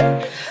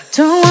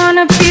 Don't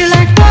wanna be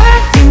like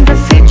that in the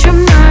future,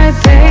 my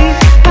babe.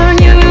 Bao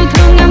nhiêu yêu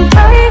thương em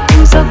thấy,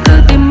 nhưng sao cứ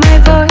tìm ai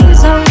với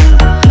dâu.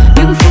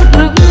 Những phút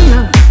lững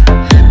lờ,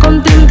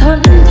 con tim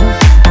thẫn thờ,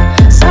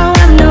 sao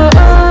em nỡ.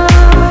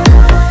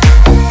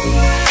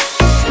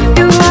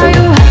 Yêu ai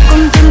yêu hết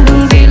con tim,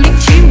 đừng vì lý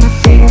trí mà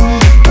tìm.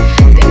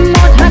 Tìm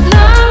một hạt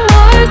nắng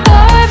mỗi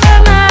tối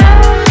bên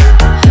em,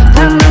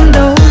 tháng năm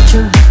đâu chờ,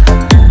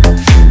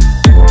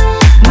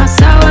 mà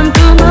sao em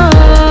cứ mơ.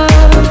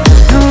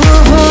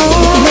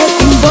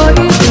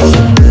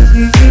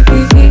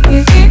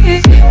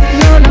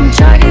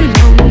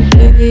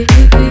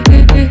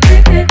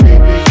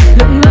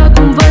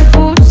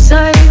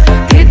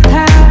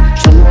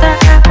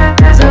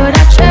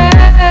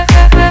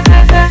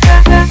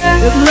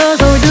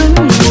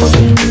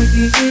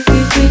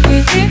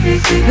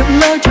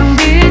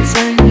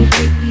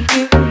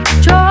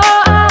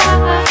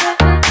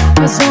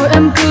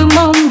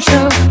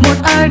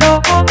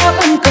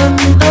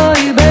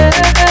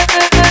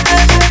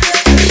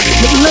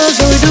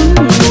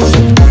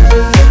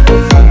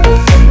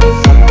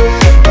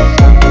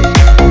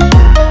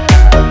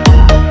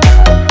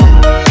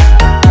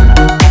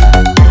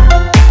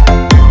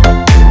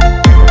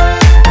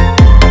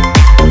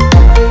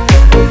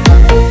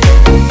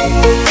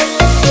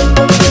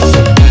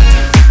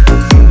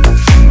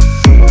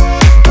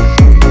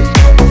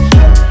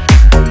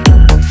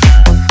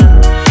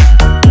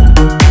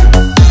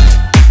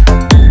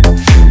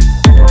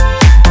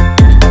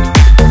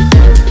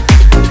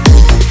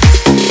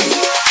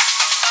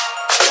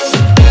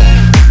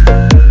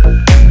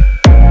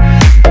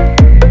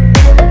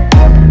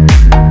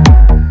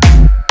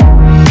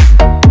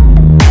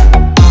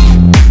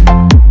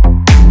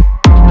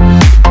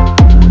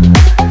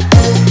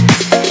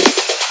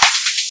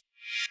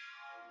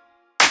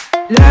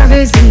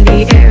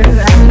 care.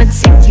 I'ma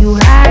take you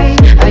high.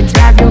 I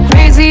drive you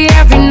crazy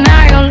every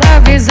night. Your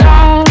love is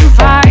on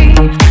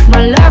fire.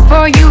 My love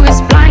for you is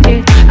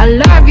blinded. I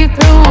love you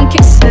through on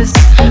kisses.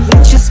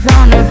 We're just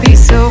gonna be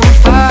so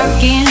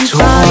fucking fine.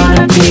 Don't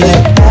wanna be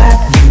like that.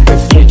 Nhưng về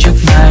phía trước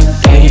này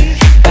đây,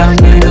 bao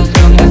người yêu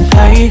thương nhận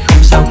thấy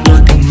không sao tôi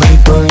tình mấy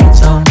với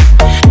dòng.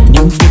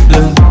 Những phút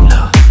lưng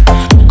lờ,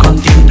 con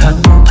tim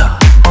thẫn thờ.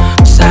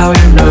 Sao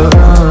em nỡ?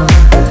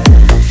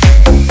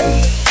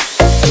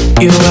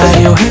 Yêu ai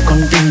yêu hết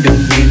con tim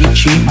đừng vì lý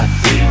trí mà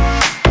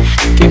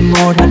tìm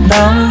một hạt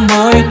nắng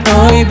mới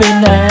tới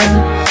bên em.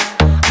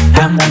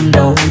 Đang ban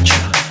đầu chờ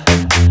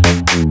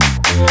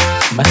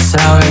mà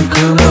sao em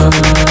cứ mơ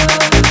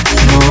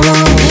mơ.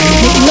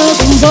 Một lơ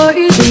cùng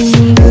với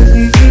tình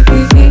người,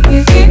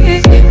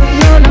 một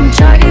lơ làm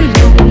cháy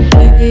lòng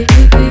người,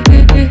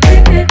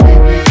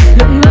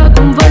 một lơ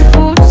cùng với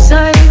phút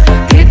giây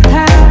thiết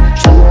tha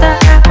chúng ta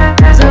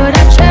giờ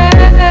đã chết.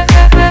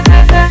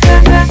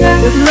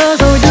 Một lơ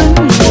rồi đứng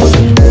một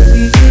người, một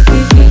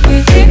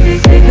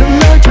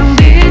lơ chẳng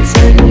biết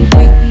dành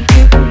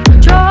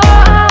tình cho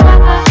ai.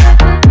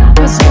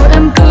 Và rồi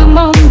em cứ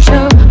mong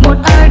chờ một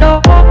ai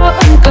đó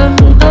ân cần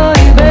tới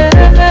bên.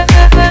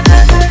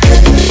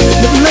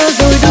 Một lơ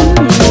rồi đứng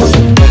một người.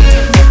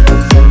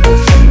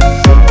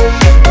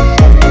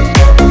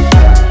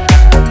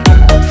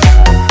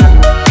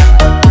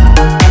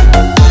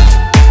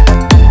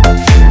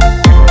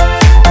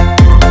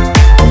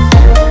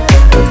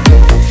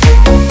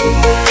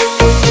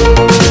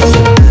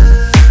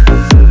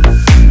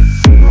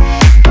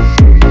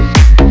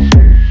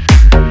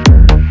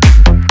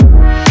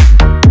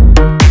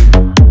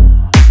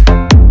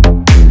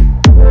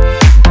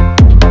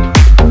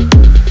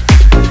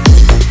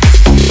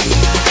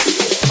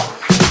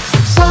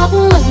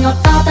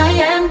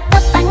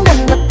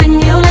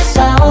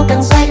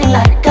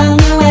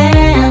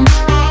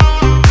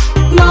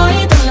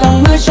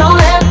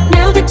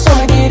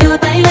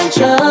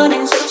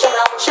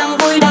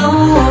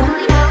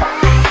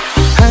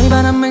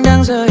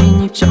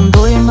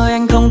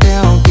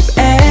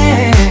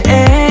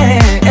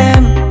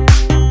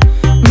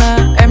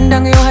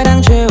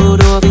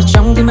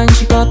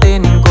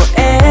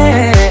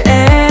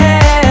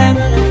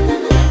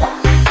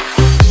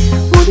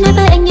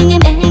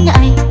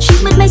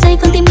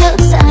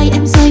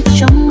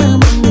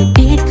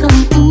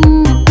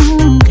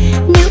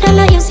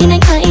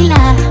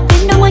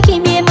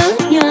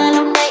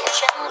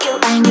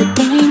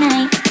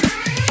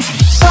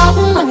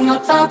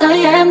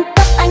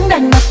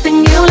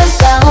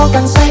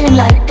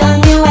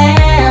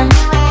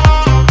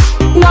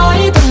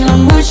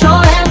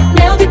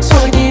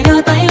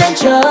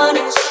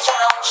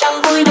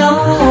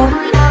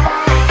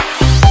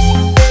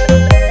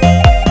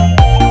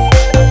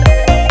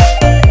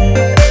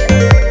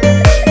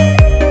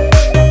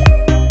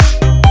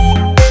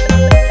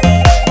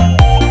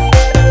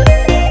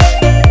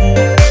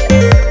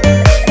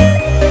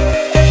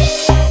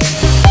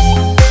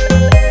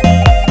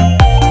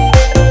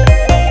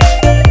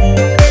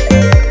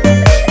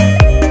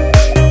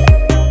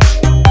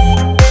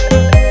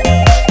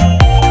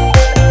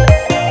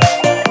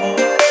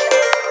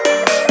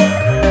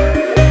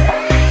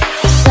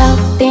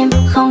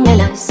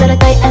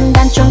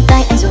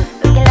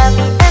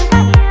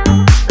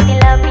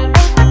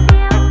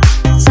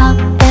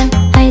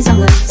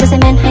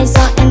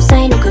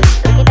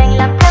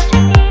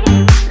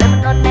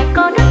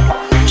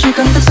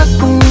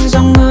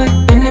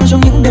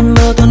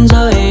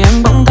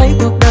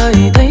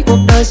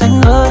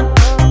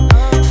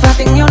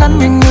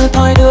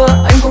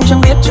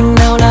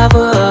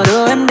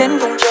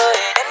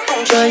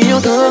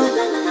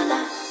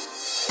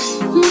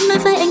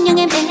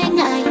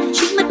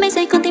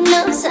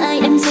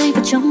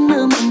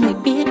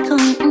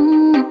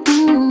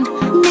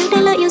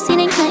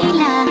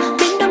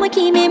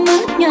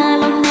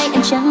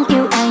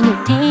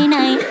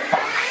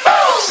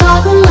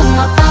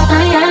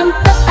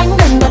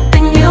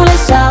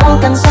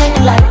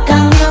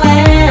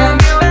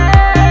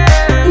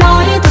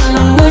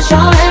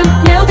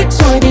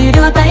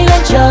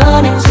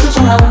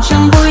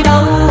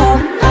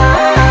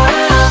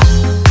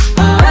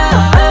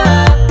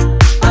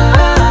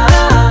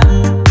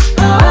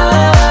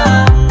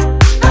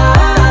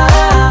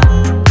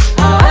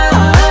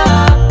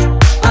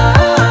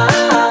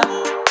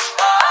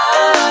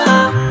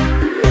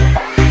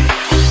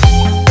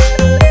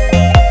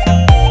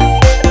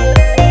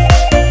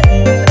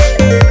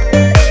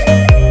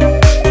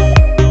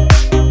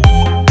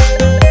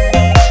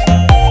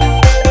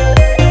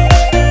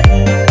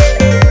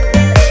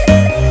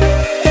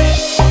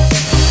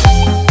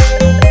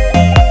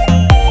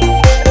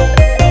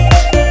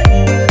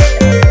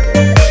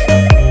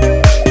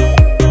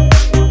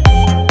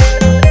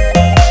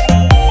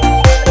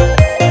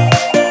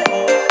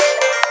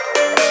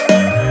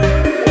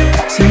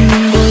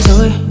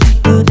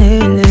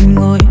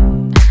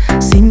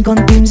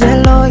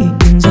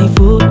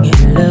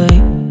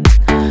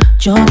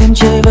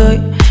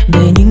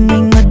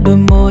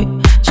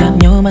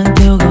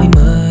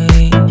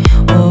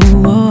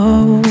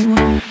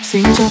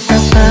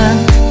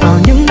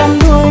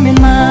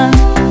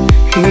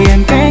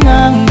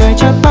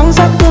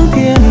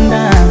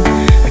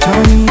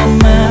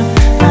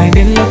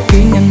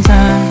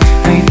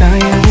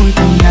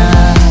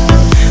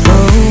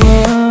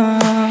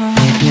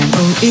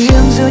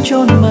 yên giữa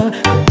chốn mơ,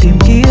 cùng tìm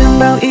kiếm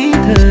bao ý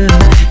thơ.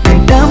 Ngày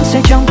đắm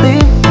say trong tiếng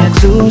nhạc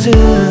ru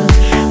rưa,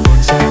 buồn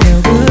dần theo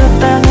bước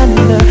ta ngân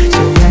ngơ,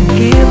 dù ngàn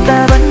kiếp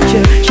ta vẫn chờ,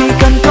 chỉ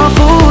cần có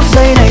phút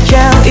giây này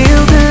trao yêu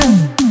thương.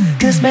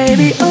 Cause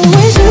baby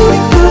always you,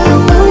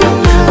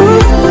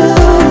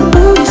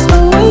 it's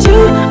always you, it's always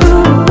you,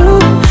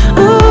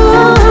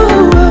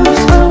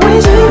 it's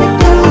always you,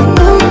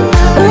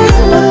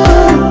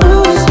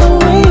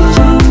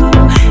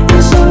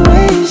 it's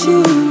always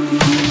you.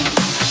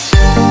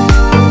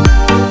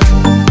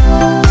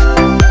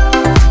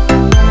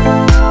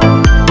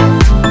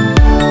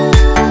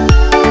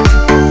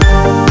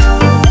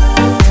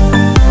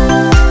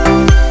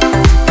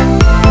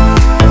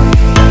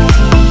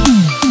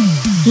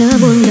 Lỡ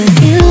buồn lời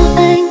yêu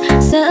anh,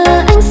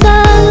 sợ anh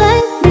xa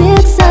lánh,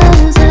 biết sao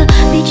giờ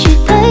vì chỉ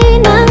thấy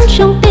nắng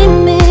trong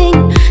tim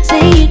mình.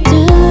 Say you do,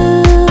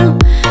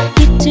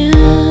 you do.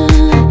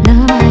 Lỡ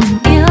mình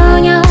yêu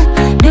nhau,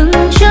 đừng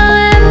cho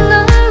em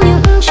ngắm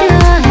những chưa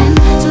hẹn,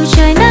 dù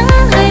trời nắng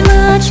hay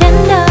mưa chén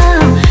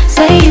đau.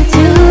 Say you do,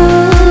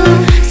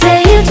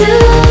 say you do,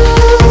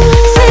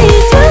 say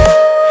you do.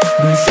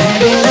 Người sẽ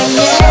bên anh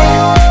nhé,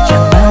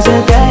 chẳng bao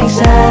giờ cách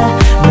xa.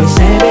 Người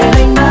sẽ bên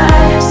anh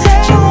mãi,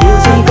 chẳng điều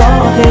gì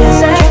có thể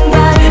sẽ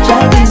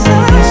trái tim gì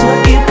thì suốt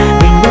kiếp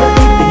mình bước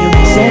tiếp, tình yêu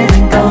này sẽ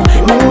thành công.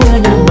 Nắng mưa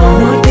nhuộm màu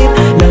nối tiếp,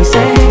 lời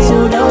sẽ hết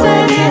dù đâu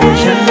ai biết được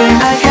chẳng về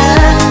ai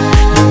khác.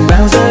 Đừng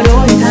bao giờ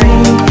đổi thay,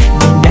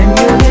 nhìn em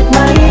yêu biết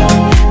mấy,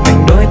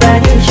 thành đôi ta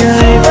như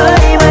trời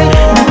với mây.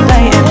 Nắm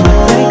tay em mặc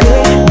váy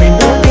cưới, mình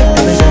bước tiếp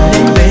từ bây giờ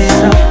đến về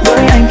sau.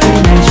 Với anh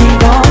khi này chỉ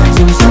có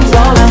dù sóng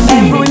gió làm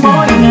em vui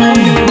mỗi ngày.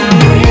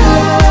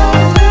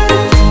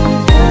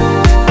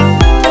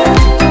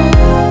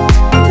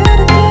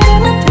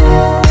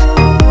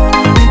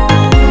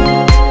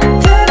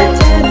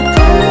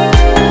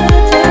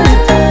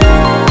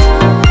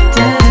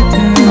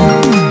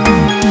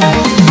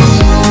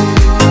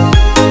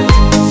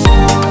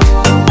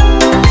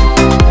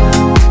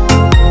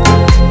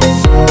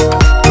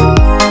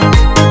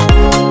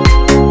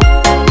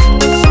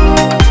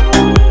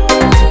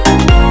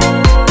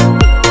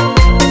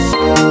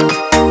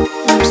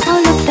 Làm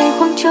sao lấp đầy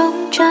khoảng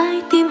trống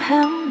trái tim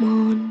héo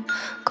mòn,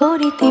 cố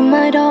đi tìm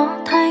ai đó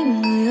thay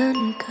người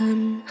ân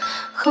cần,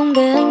 không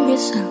để anh biết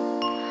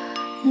rằng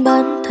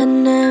bản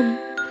thân em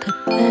thật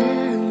lẻ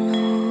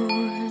loi.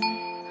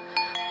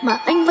 Mà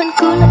anh vẫn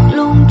cứ lạnh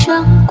lùng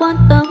chẳng quan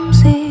tâm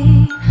gì,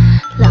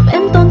 làm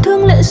em tổn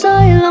thương lệ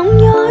rơi lòng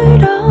nhói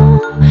đau.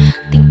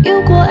 Tình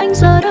yêu của anh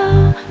giờ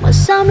đâu mà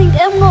sao mình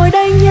em ngồi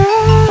đây nhớ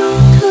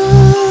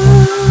thương.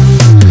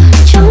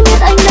 Chẳng biết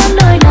anh đang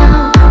nơi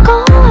nào,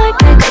 có ai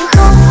kề cạnh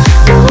không,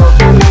 lúc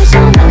em đang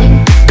xa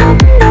lạnh nắm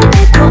đôi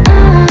tay của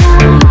ai.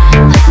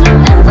 Thật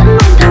lòng em vẫn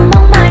luôn thầm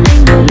mong mai này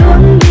người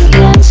luôn bình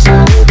yên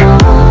sớm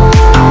tối.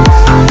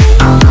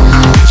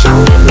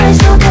 Chẳng biết mai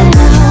sau thế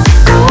nào,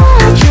 có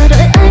ai chờ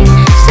đợi anh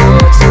sẽ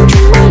sống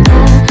chung mái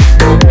nhà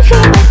đến khi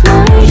mặt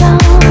mới đau.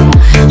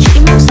 Chỉ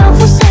mong sau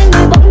phút giây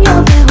người bỗng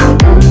nhớ về hồi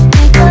ức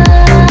ngày ta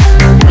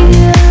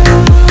yêu.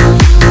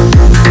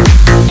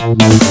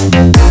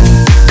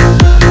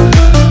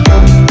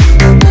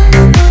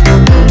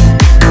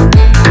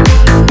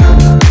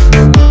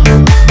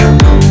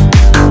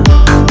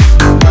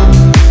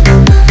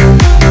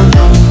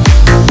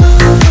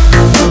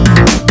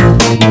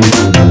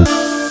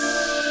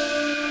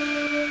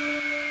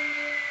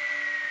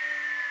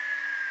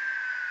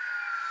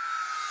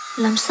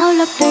 Làm sao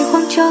lấp đầy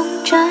khoảng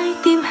trống trái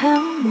tim héo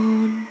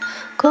mòn,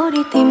 cố đi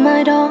tìm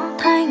ai đó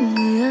thay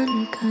người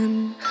ân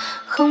cần,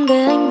 không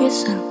để anh biết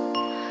rằng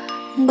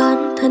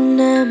bản thân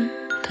em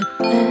thật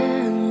lẻ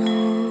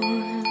loi.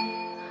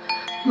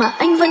 Mà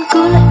anh vẫn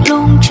cứ lạnh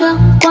lùng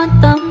chẳng quan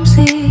tâm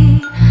gì,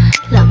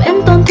 làm em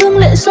tổn thương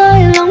lệ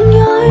rơi lòng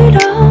nhói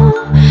đau.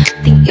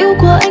 Tình yêu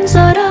của anh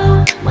giờ đâu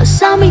mà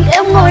sao mình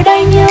em ngồi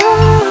đây nhớ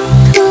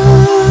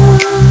thương.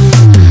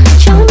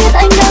 Chẳng biết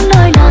anh đang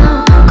nơi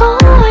nào, có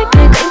ai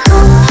kề cạnh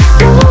không,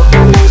 lúc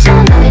em đang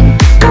xa lạnh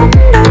nắm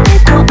đôi tay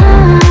của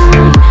ai.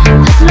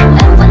 Thật lòng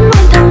em vẫn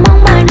luôn thầm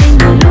mong mai này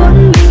người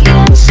luôn bình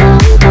yên sớm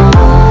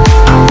tối.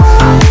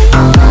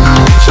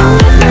 Chẳng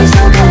biết mai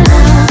sau thế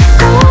nào,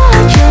 có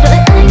ai chờ đợi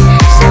anh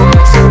sẽ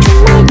sống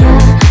chung mái nhà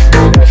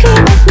đến khi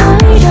mặt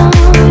mới đau.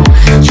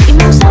 Chỉ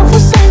mong sau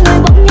phút giây người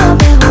bỗng nhớ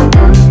về hồi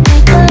ức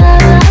ngày ta đã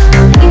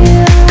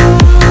yêu.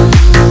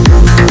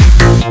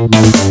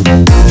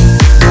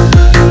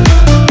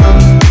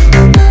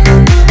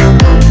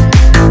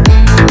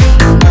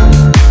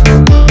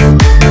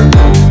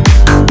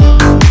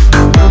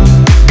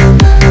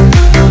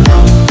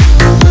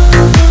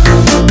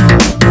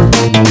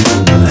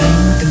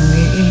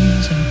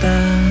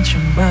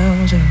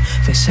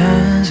 Phải xa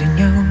rời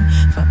nhau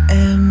và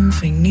em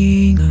phải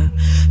nghi ngờ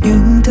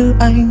những thứ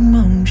anh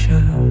mong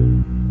chờ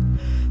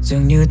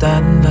dường như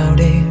tan vào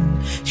đêm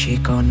chỉ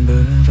còn bơ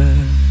vơ.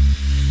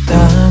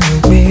 Ta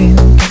ngồi bên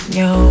cạnh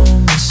nhau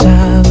mà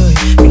xa vời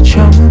vì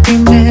trong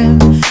tim em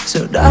giờ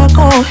đã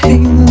có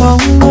hình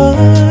bóng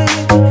mới.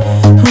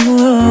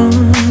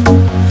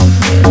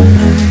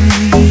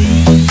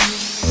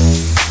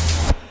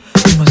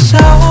 Mà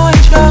sao anh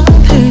chẳng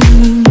thể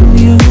ngừng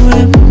yêu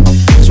em,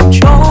 dù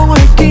cho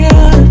ngoài kia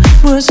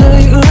mưa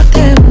rơi ướt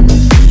thêm.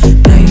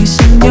 Ngày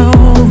xa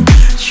nhau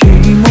chỉ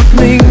một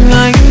mình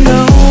anh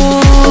đâu,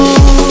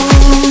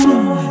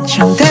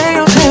 chẳng thể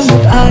yêu thêm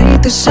một ai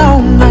từ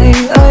sau ngày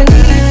ấy.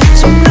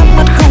 Giọt nước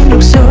mắt không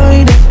được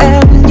rơi để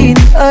em nhìn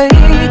ấy,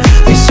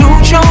 vì dù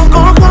cho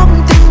có khóc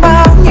tim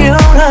bao nhiêu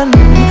lần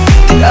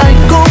thì anh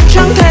cũng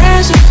chẳng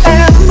thể giúp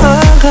em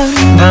ở gần.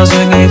 Nào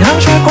rồi ngày tháng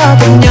trôi qua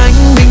thật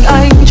nhanh, mình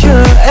anh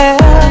chờ em,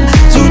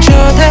 dù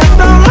chờ thêm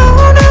bao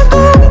lâu nữa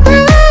cũng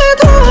thế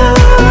thôi.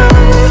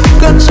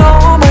 Cơn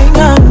gió bay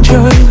ngang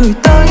trời gửi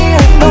tới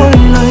anh đôi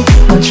lời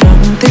mà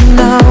chẳng tình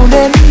nào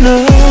đến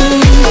nơi.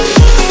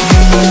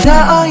 Mình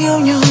đã yêu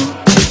nhau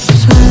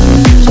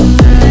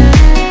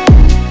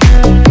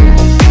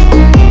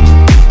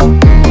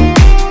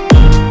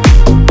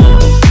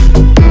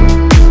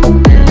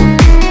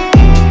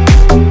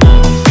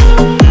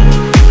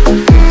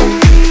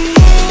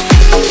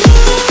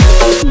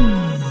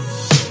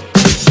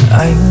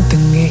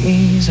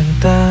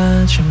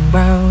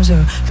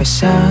phải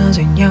xa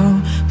rời nhau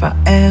và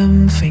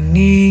em phải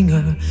nghi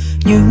ngờ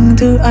những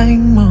thứ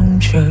anh mong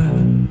chờ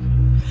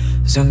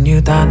dường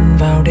như tan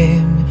vào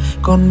đêm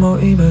còn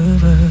mỗi bơ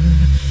vơ.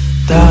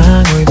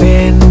 Ta ngồi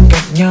bên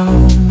cạnh nhau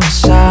mà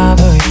xa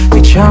vời,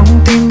 vì trong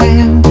tim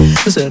em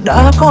giờ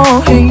đã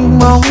có hình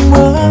bóng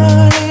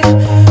mới.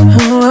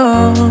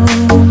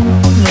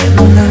 Nghẹn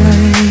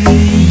lời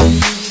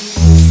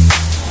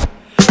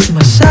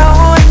mà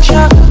sao anh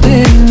chẳng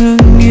thể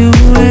ngừng yêu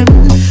em,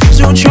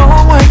 dù cho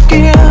ngoài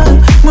kia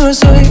mưa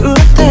rơi ướt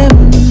thêm.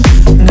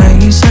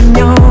 Ngày xa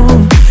nhau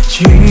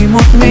chỉ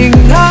một mình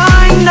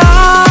anh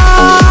đâu,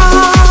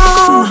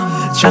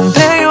 chẳng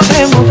thể yêu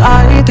thêm một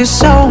ai từ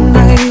sau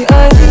ngày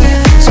ấy.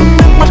 Giọt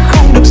nước mắt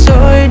không được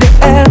rơi để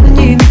em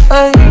nhìn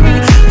ấy,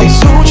 vì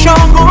dù cho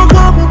có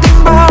khóc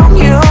tim bao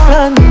nhiêu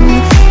lần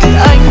thì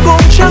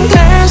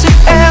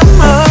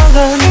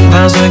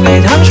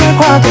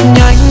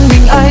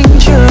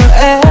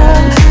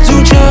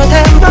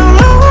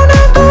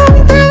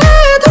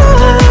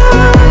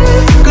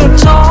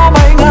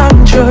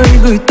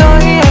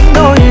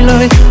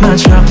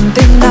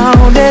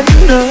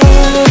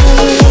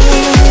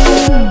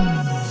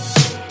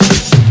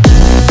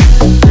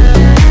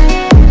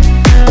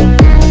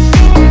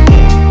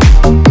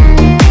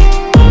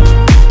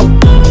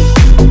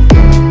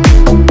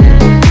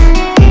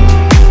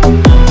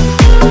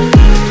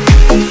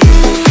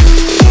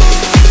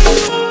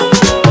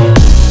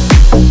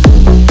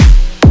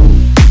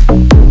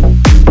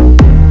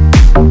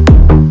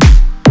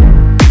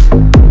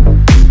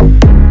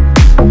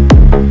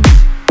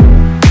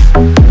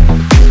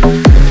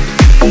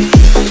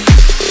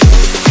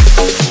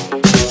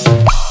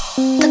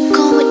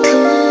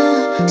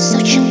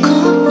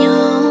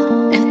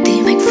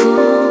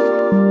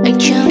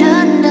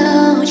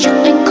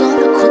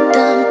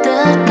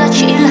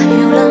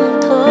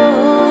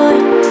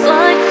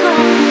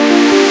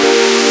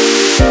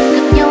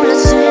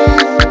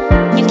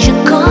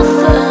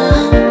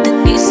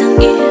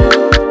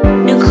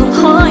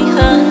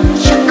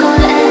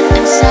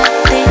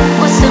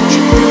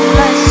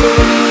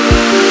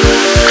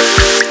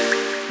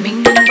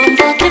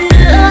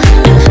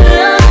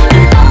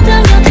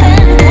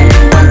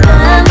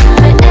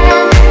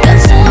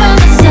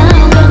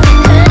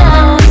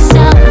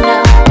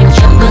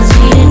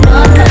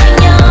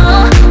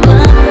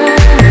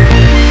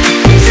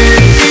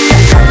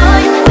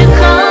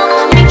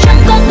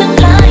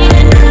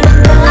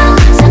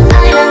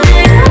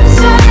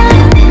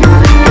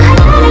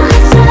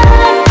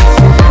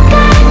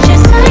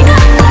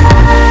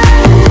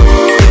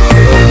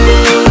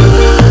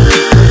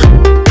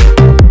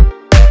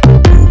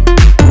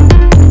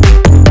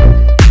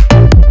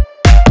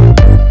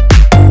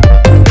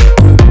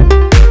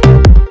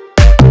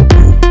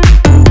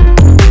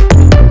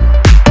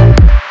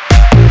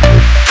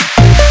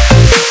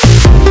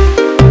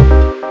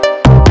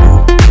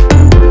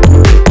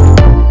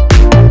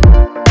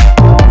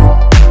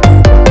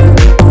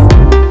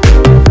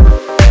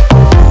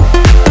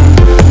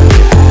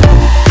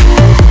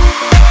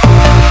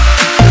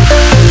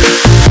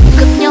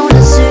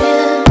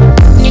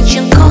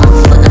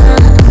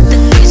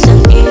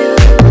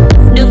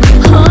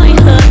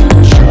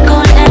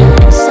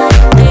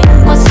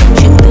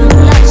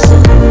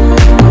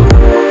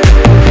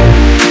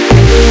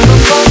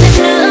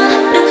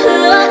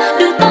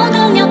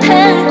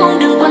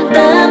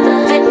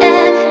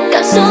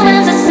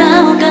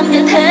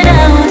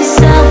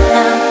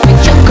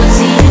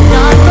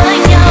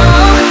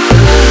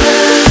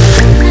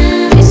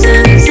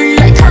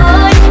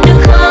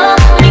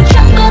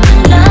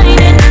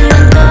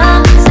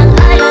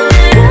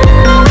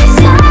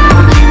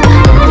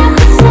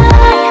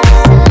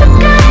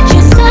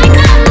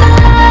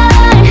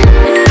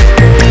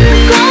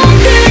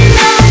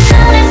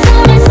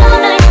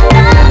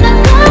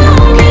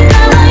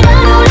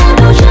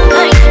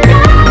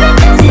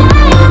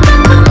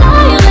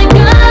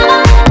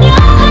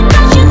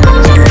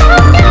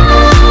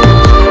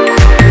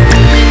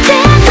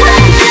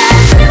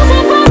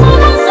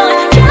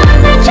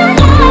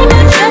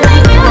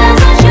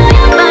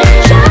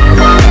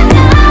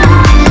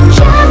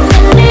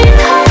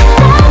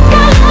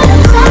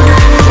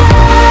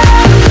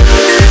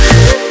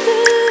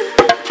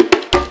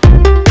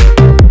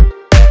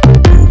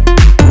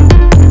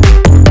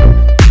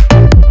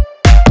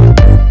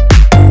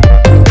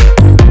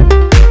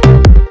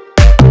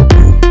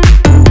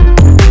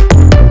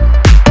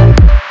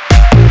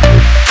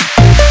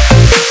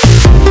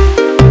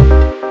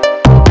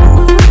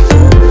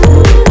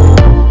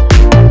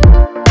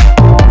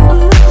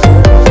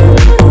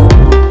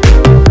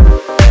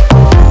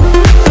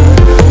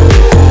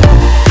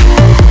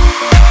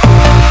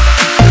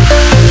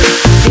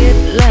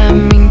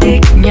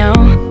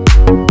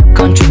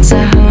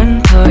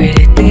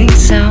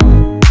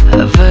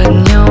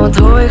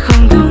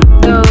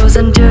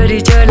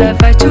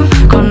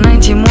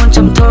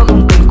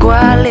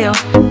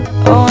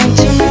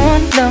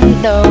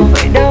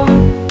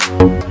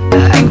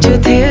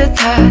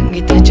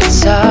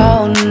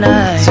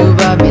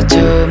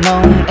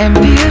em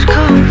biết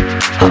không,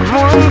 họ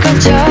muốn cản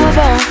trở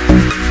vòng.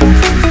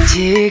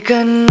 Chỉ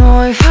cần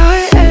ngồi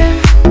với em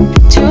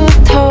chút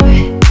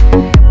thôi,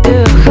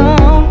 được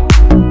không?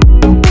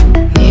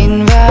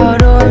 Nhìn vào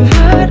đôi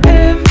mắt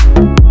em,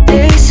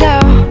 thấy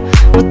sao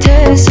một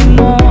thế sự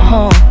mơ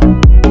hồ.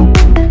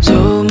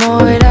 Dù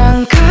môi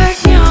đang cách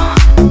nhau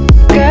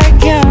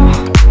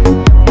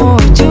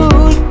một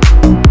chút,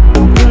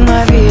 nhưng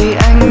mà vì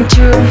anh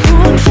chưa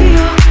muốn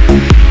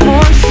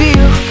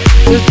feel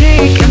yêu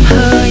thích em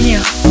hơi nhiều.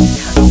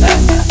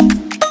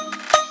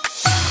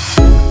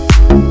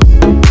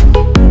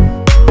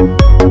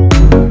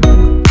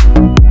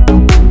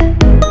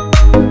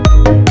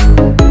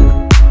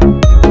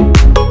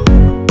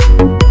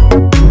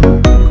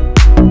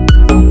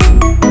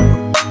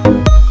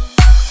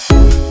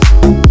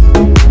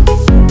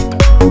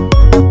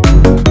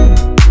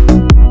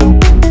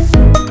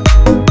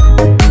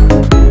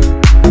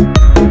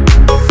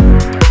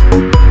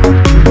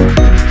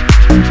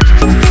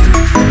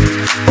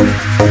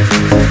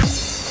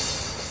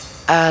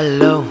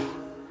 Alo,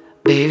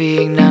 baby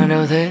anh đang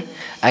đâu thế?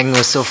 Anh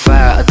ngồi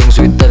sofa ở tầng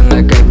duy tân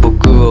ngay cạnh bầu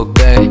cua,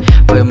 ok.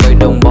 Với mấy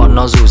đồng bọn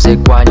nó rủ xe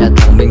qua nhà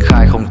thằng Minh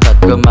Khai, không thật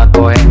cơ mà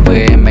có hẹn với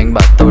em. Anh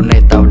bảo tối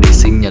nay tao đi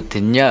sinh nhật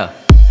thế nhờ.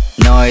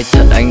 Nói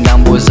thật anh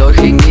đang bối rối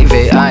khi nghĩ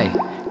về ai.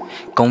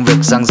 Công việc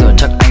dang dở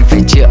chắc anh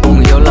phải chia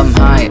ông Hiếu làm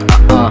hai.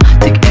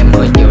 Thích em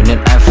hơi nhiều nên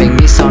anh phải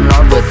nghĩ sao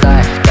nói vừa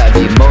tai. Tại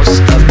vì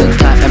most of the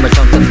time em ở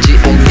trong tâm trí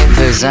anh hết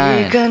thời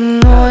gian. Chỉ cần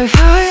ngồi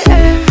với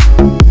em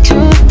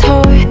chút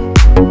thôi,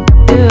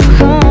 được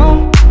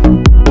không?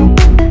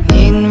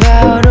 Nhìn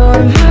vào đôi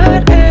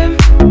mắt em,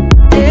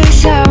 thấy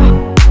sao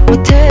một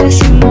thế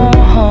sự mơ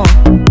hồ.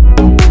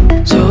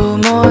 Dù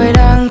môi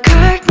đang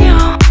cách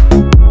nhau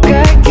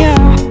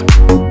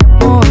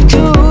một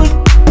chút,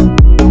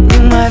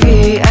 nhưng mà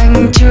vì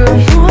anh chưa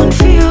muốn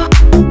feel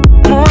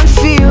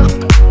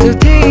yêu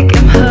thích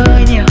em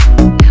hơi nhiều.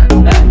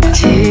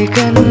 Chỉ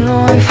cần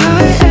ngồi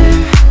với em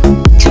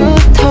chút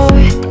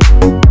thôi,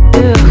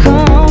 được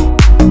không?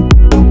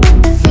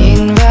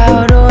 Nhìn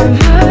vào đôi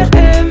mắt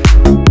em,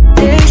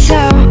 thấy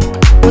sao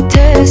một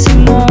thế sự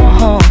mơ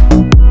hồ.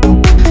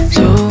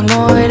 Dù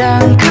môi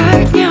đang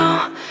cách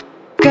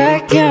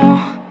nhau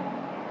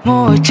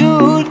một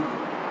chút,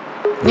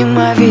 nhưng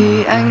mà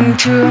vì anh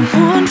chưa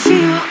muốn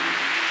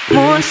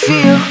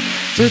feel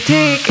yêu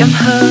thích em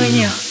hơi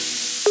nhiều.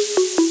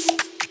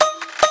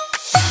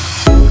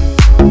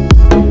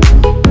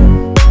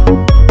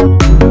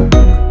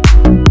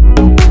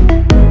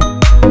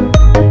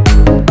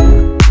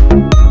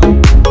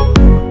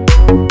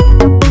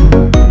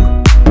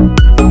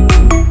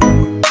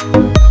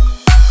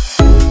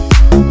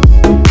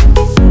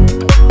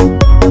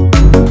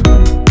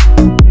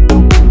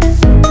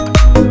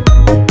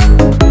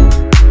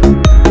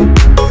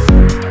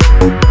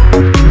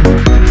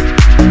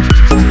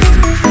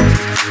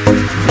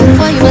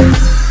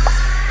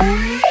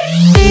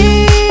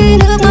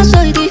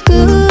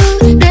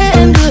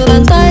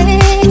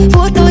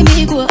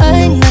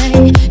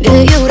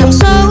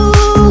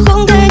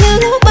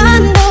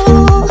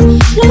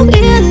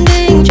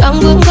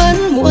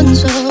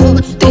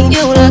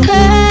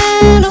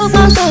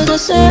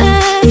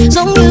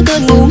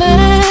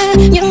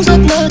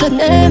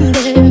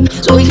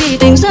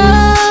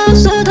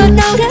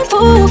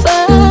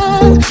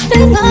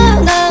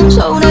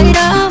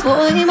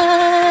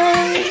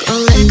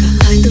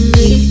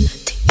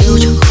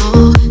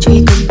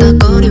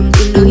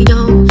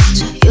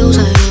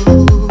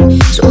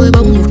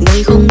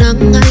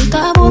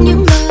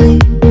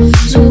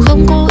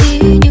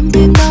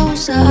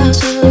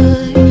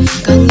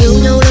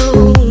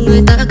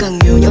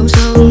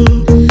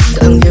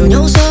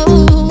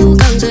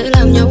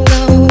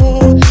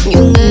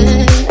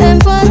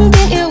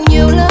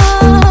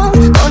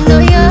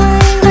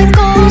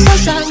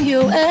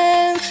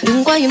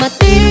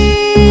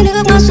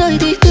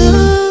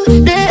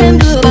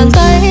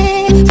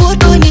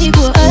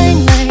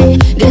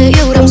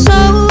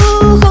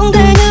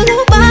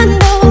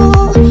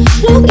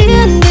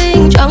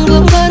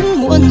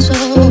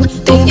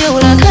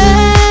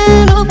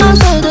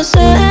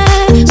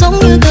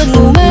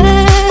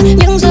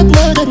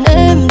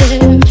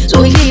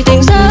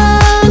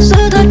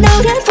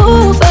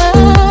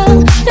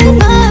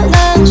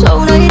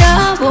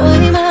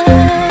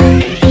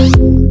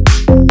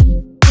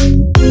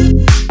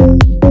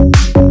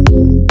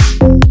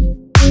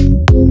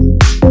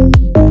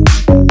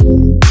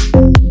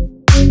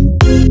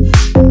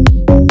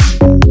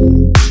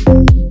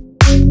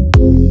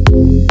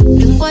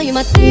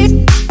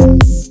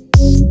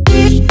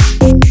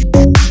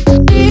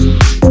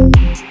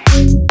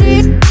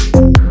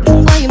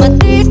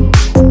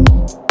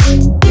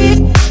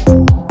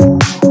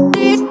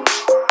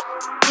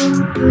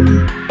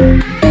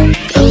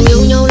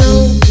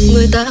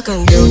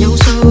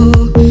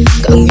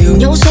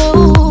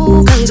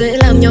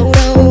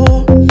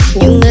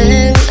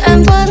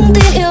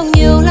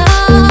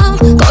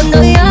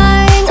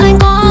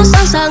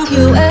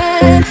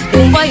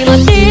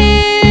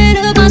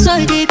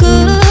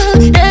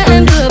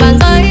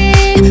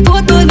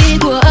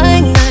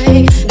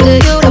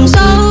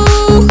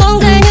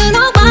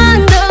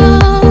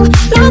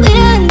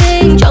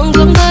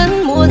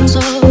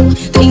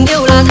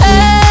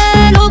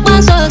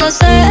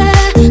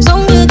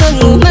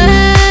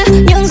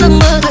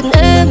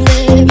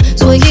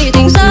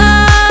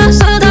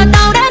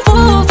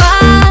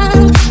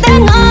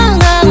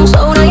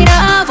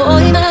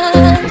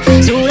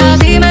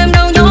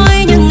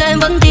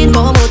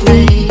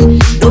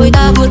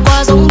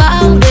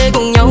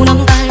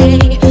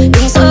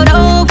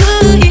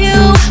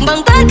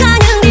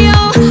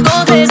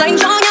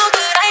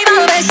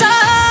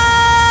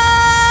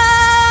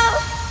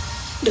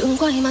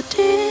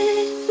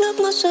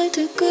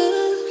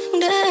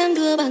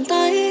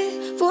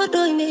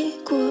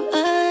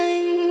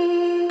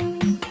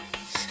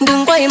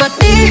 quay mặt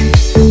đi.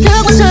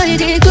 Nước mắt rơi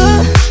thì cứ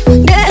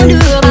để em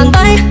đưa bàn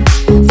tay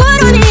vỡ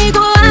đôi mi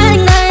của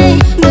anh này.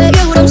 Để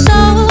yêu đằng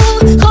sau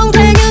không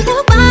thể như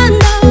lúc ban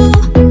đầu,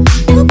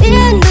 lúc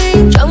yên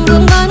bình trong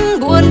vương vấn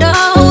buồn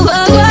đau.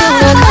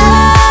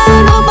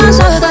 Lúc bao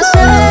giờ ta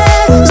sẽ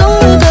giống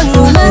như cơn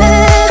mùa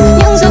hè,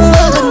 những giấc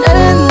mơ thật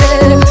êm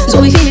đềm.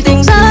 Rồi khi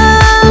tỉnh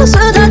ra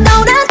sự thật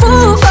đau đến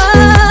phũ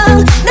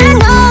phàng, đến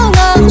ngao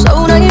ngàng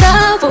sau này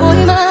đã vội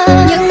mà.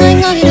 Nhưng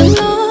anh ơi đừng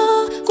lo,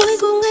 cuối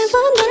cùng em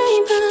vẫn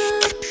đây mà,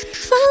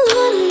 vẫn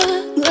luôn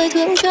là người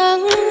thương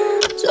trắng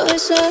rồi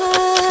sao.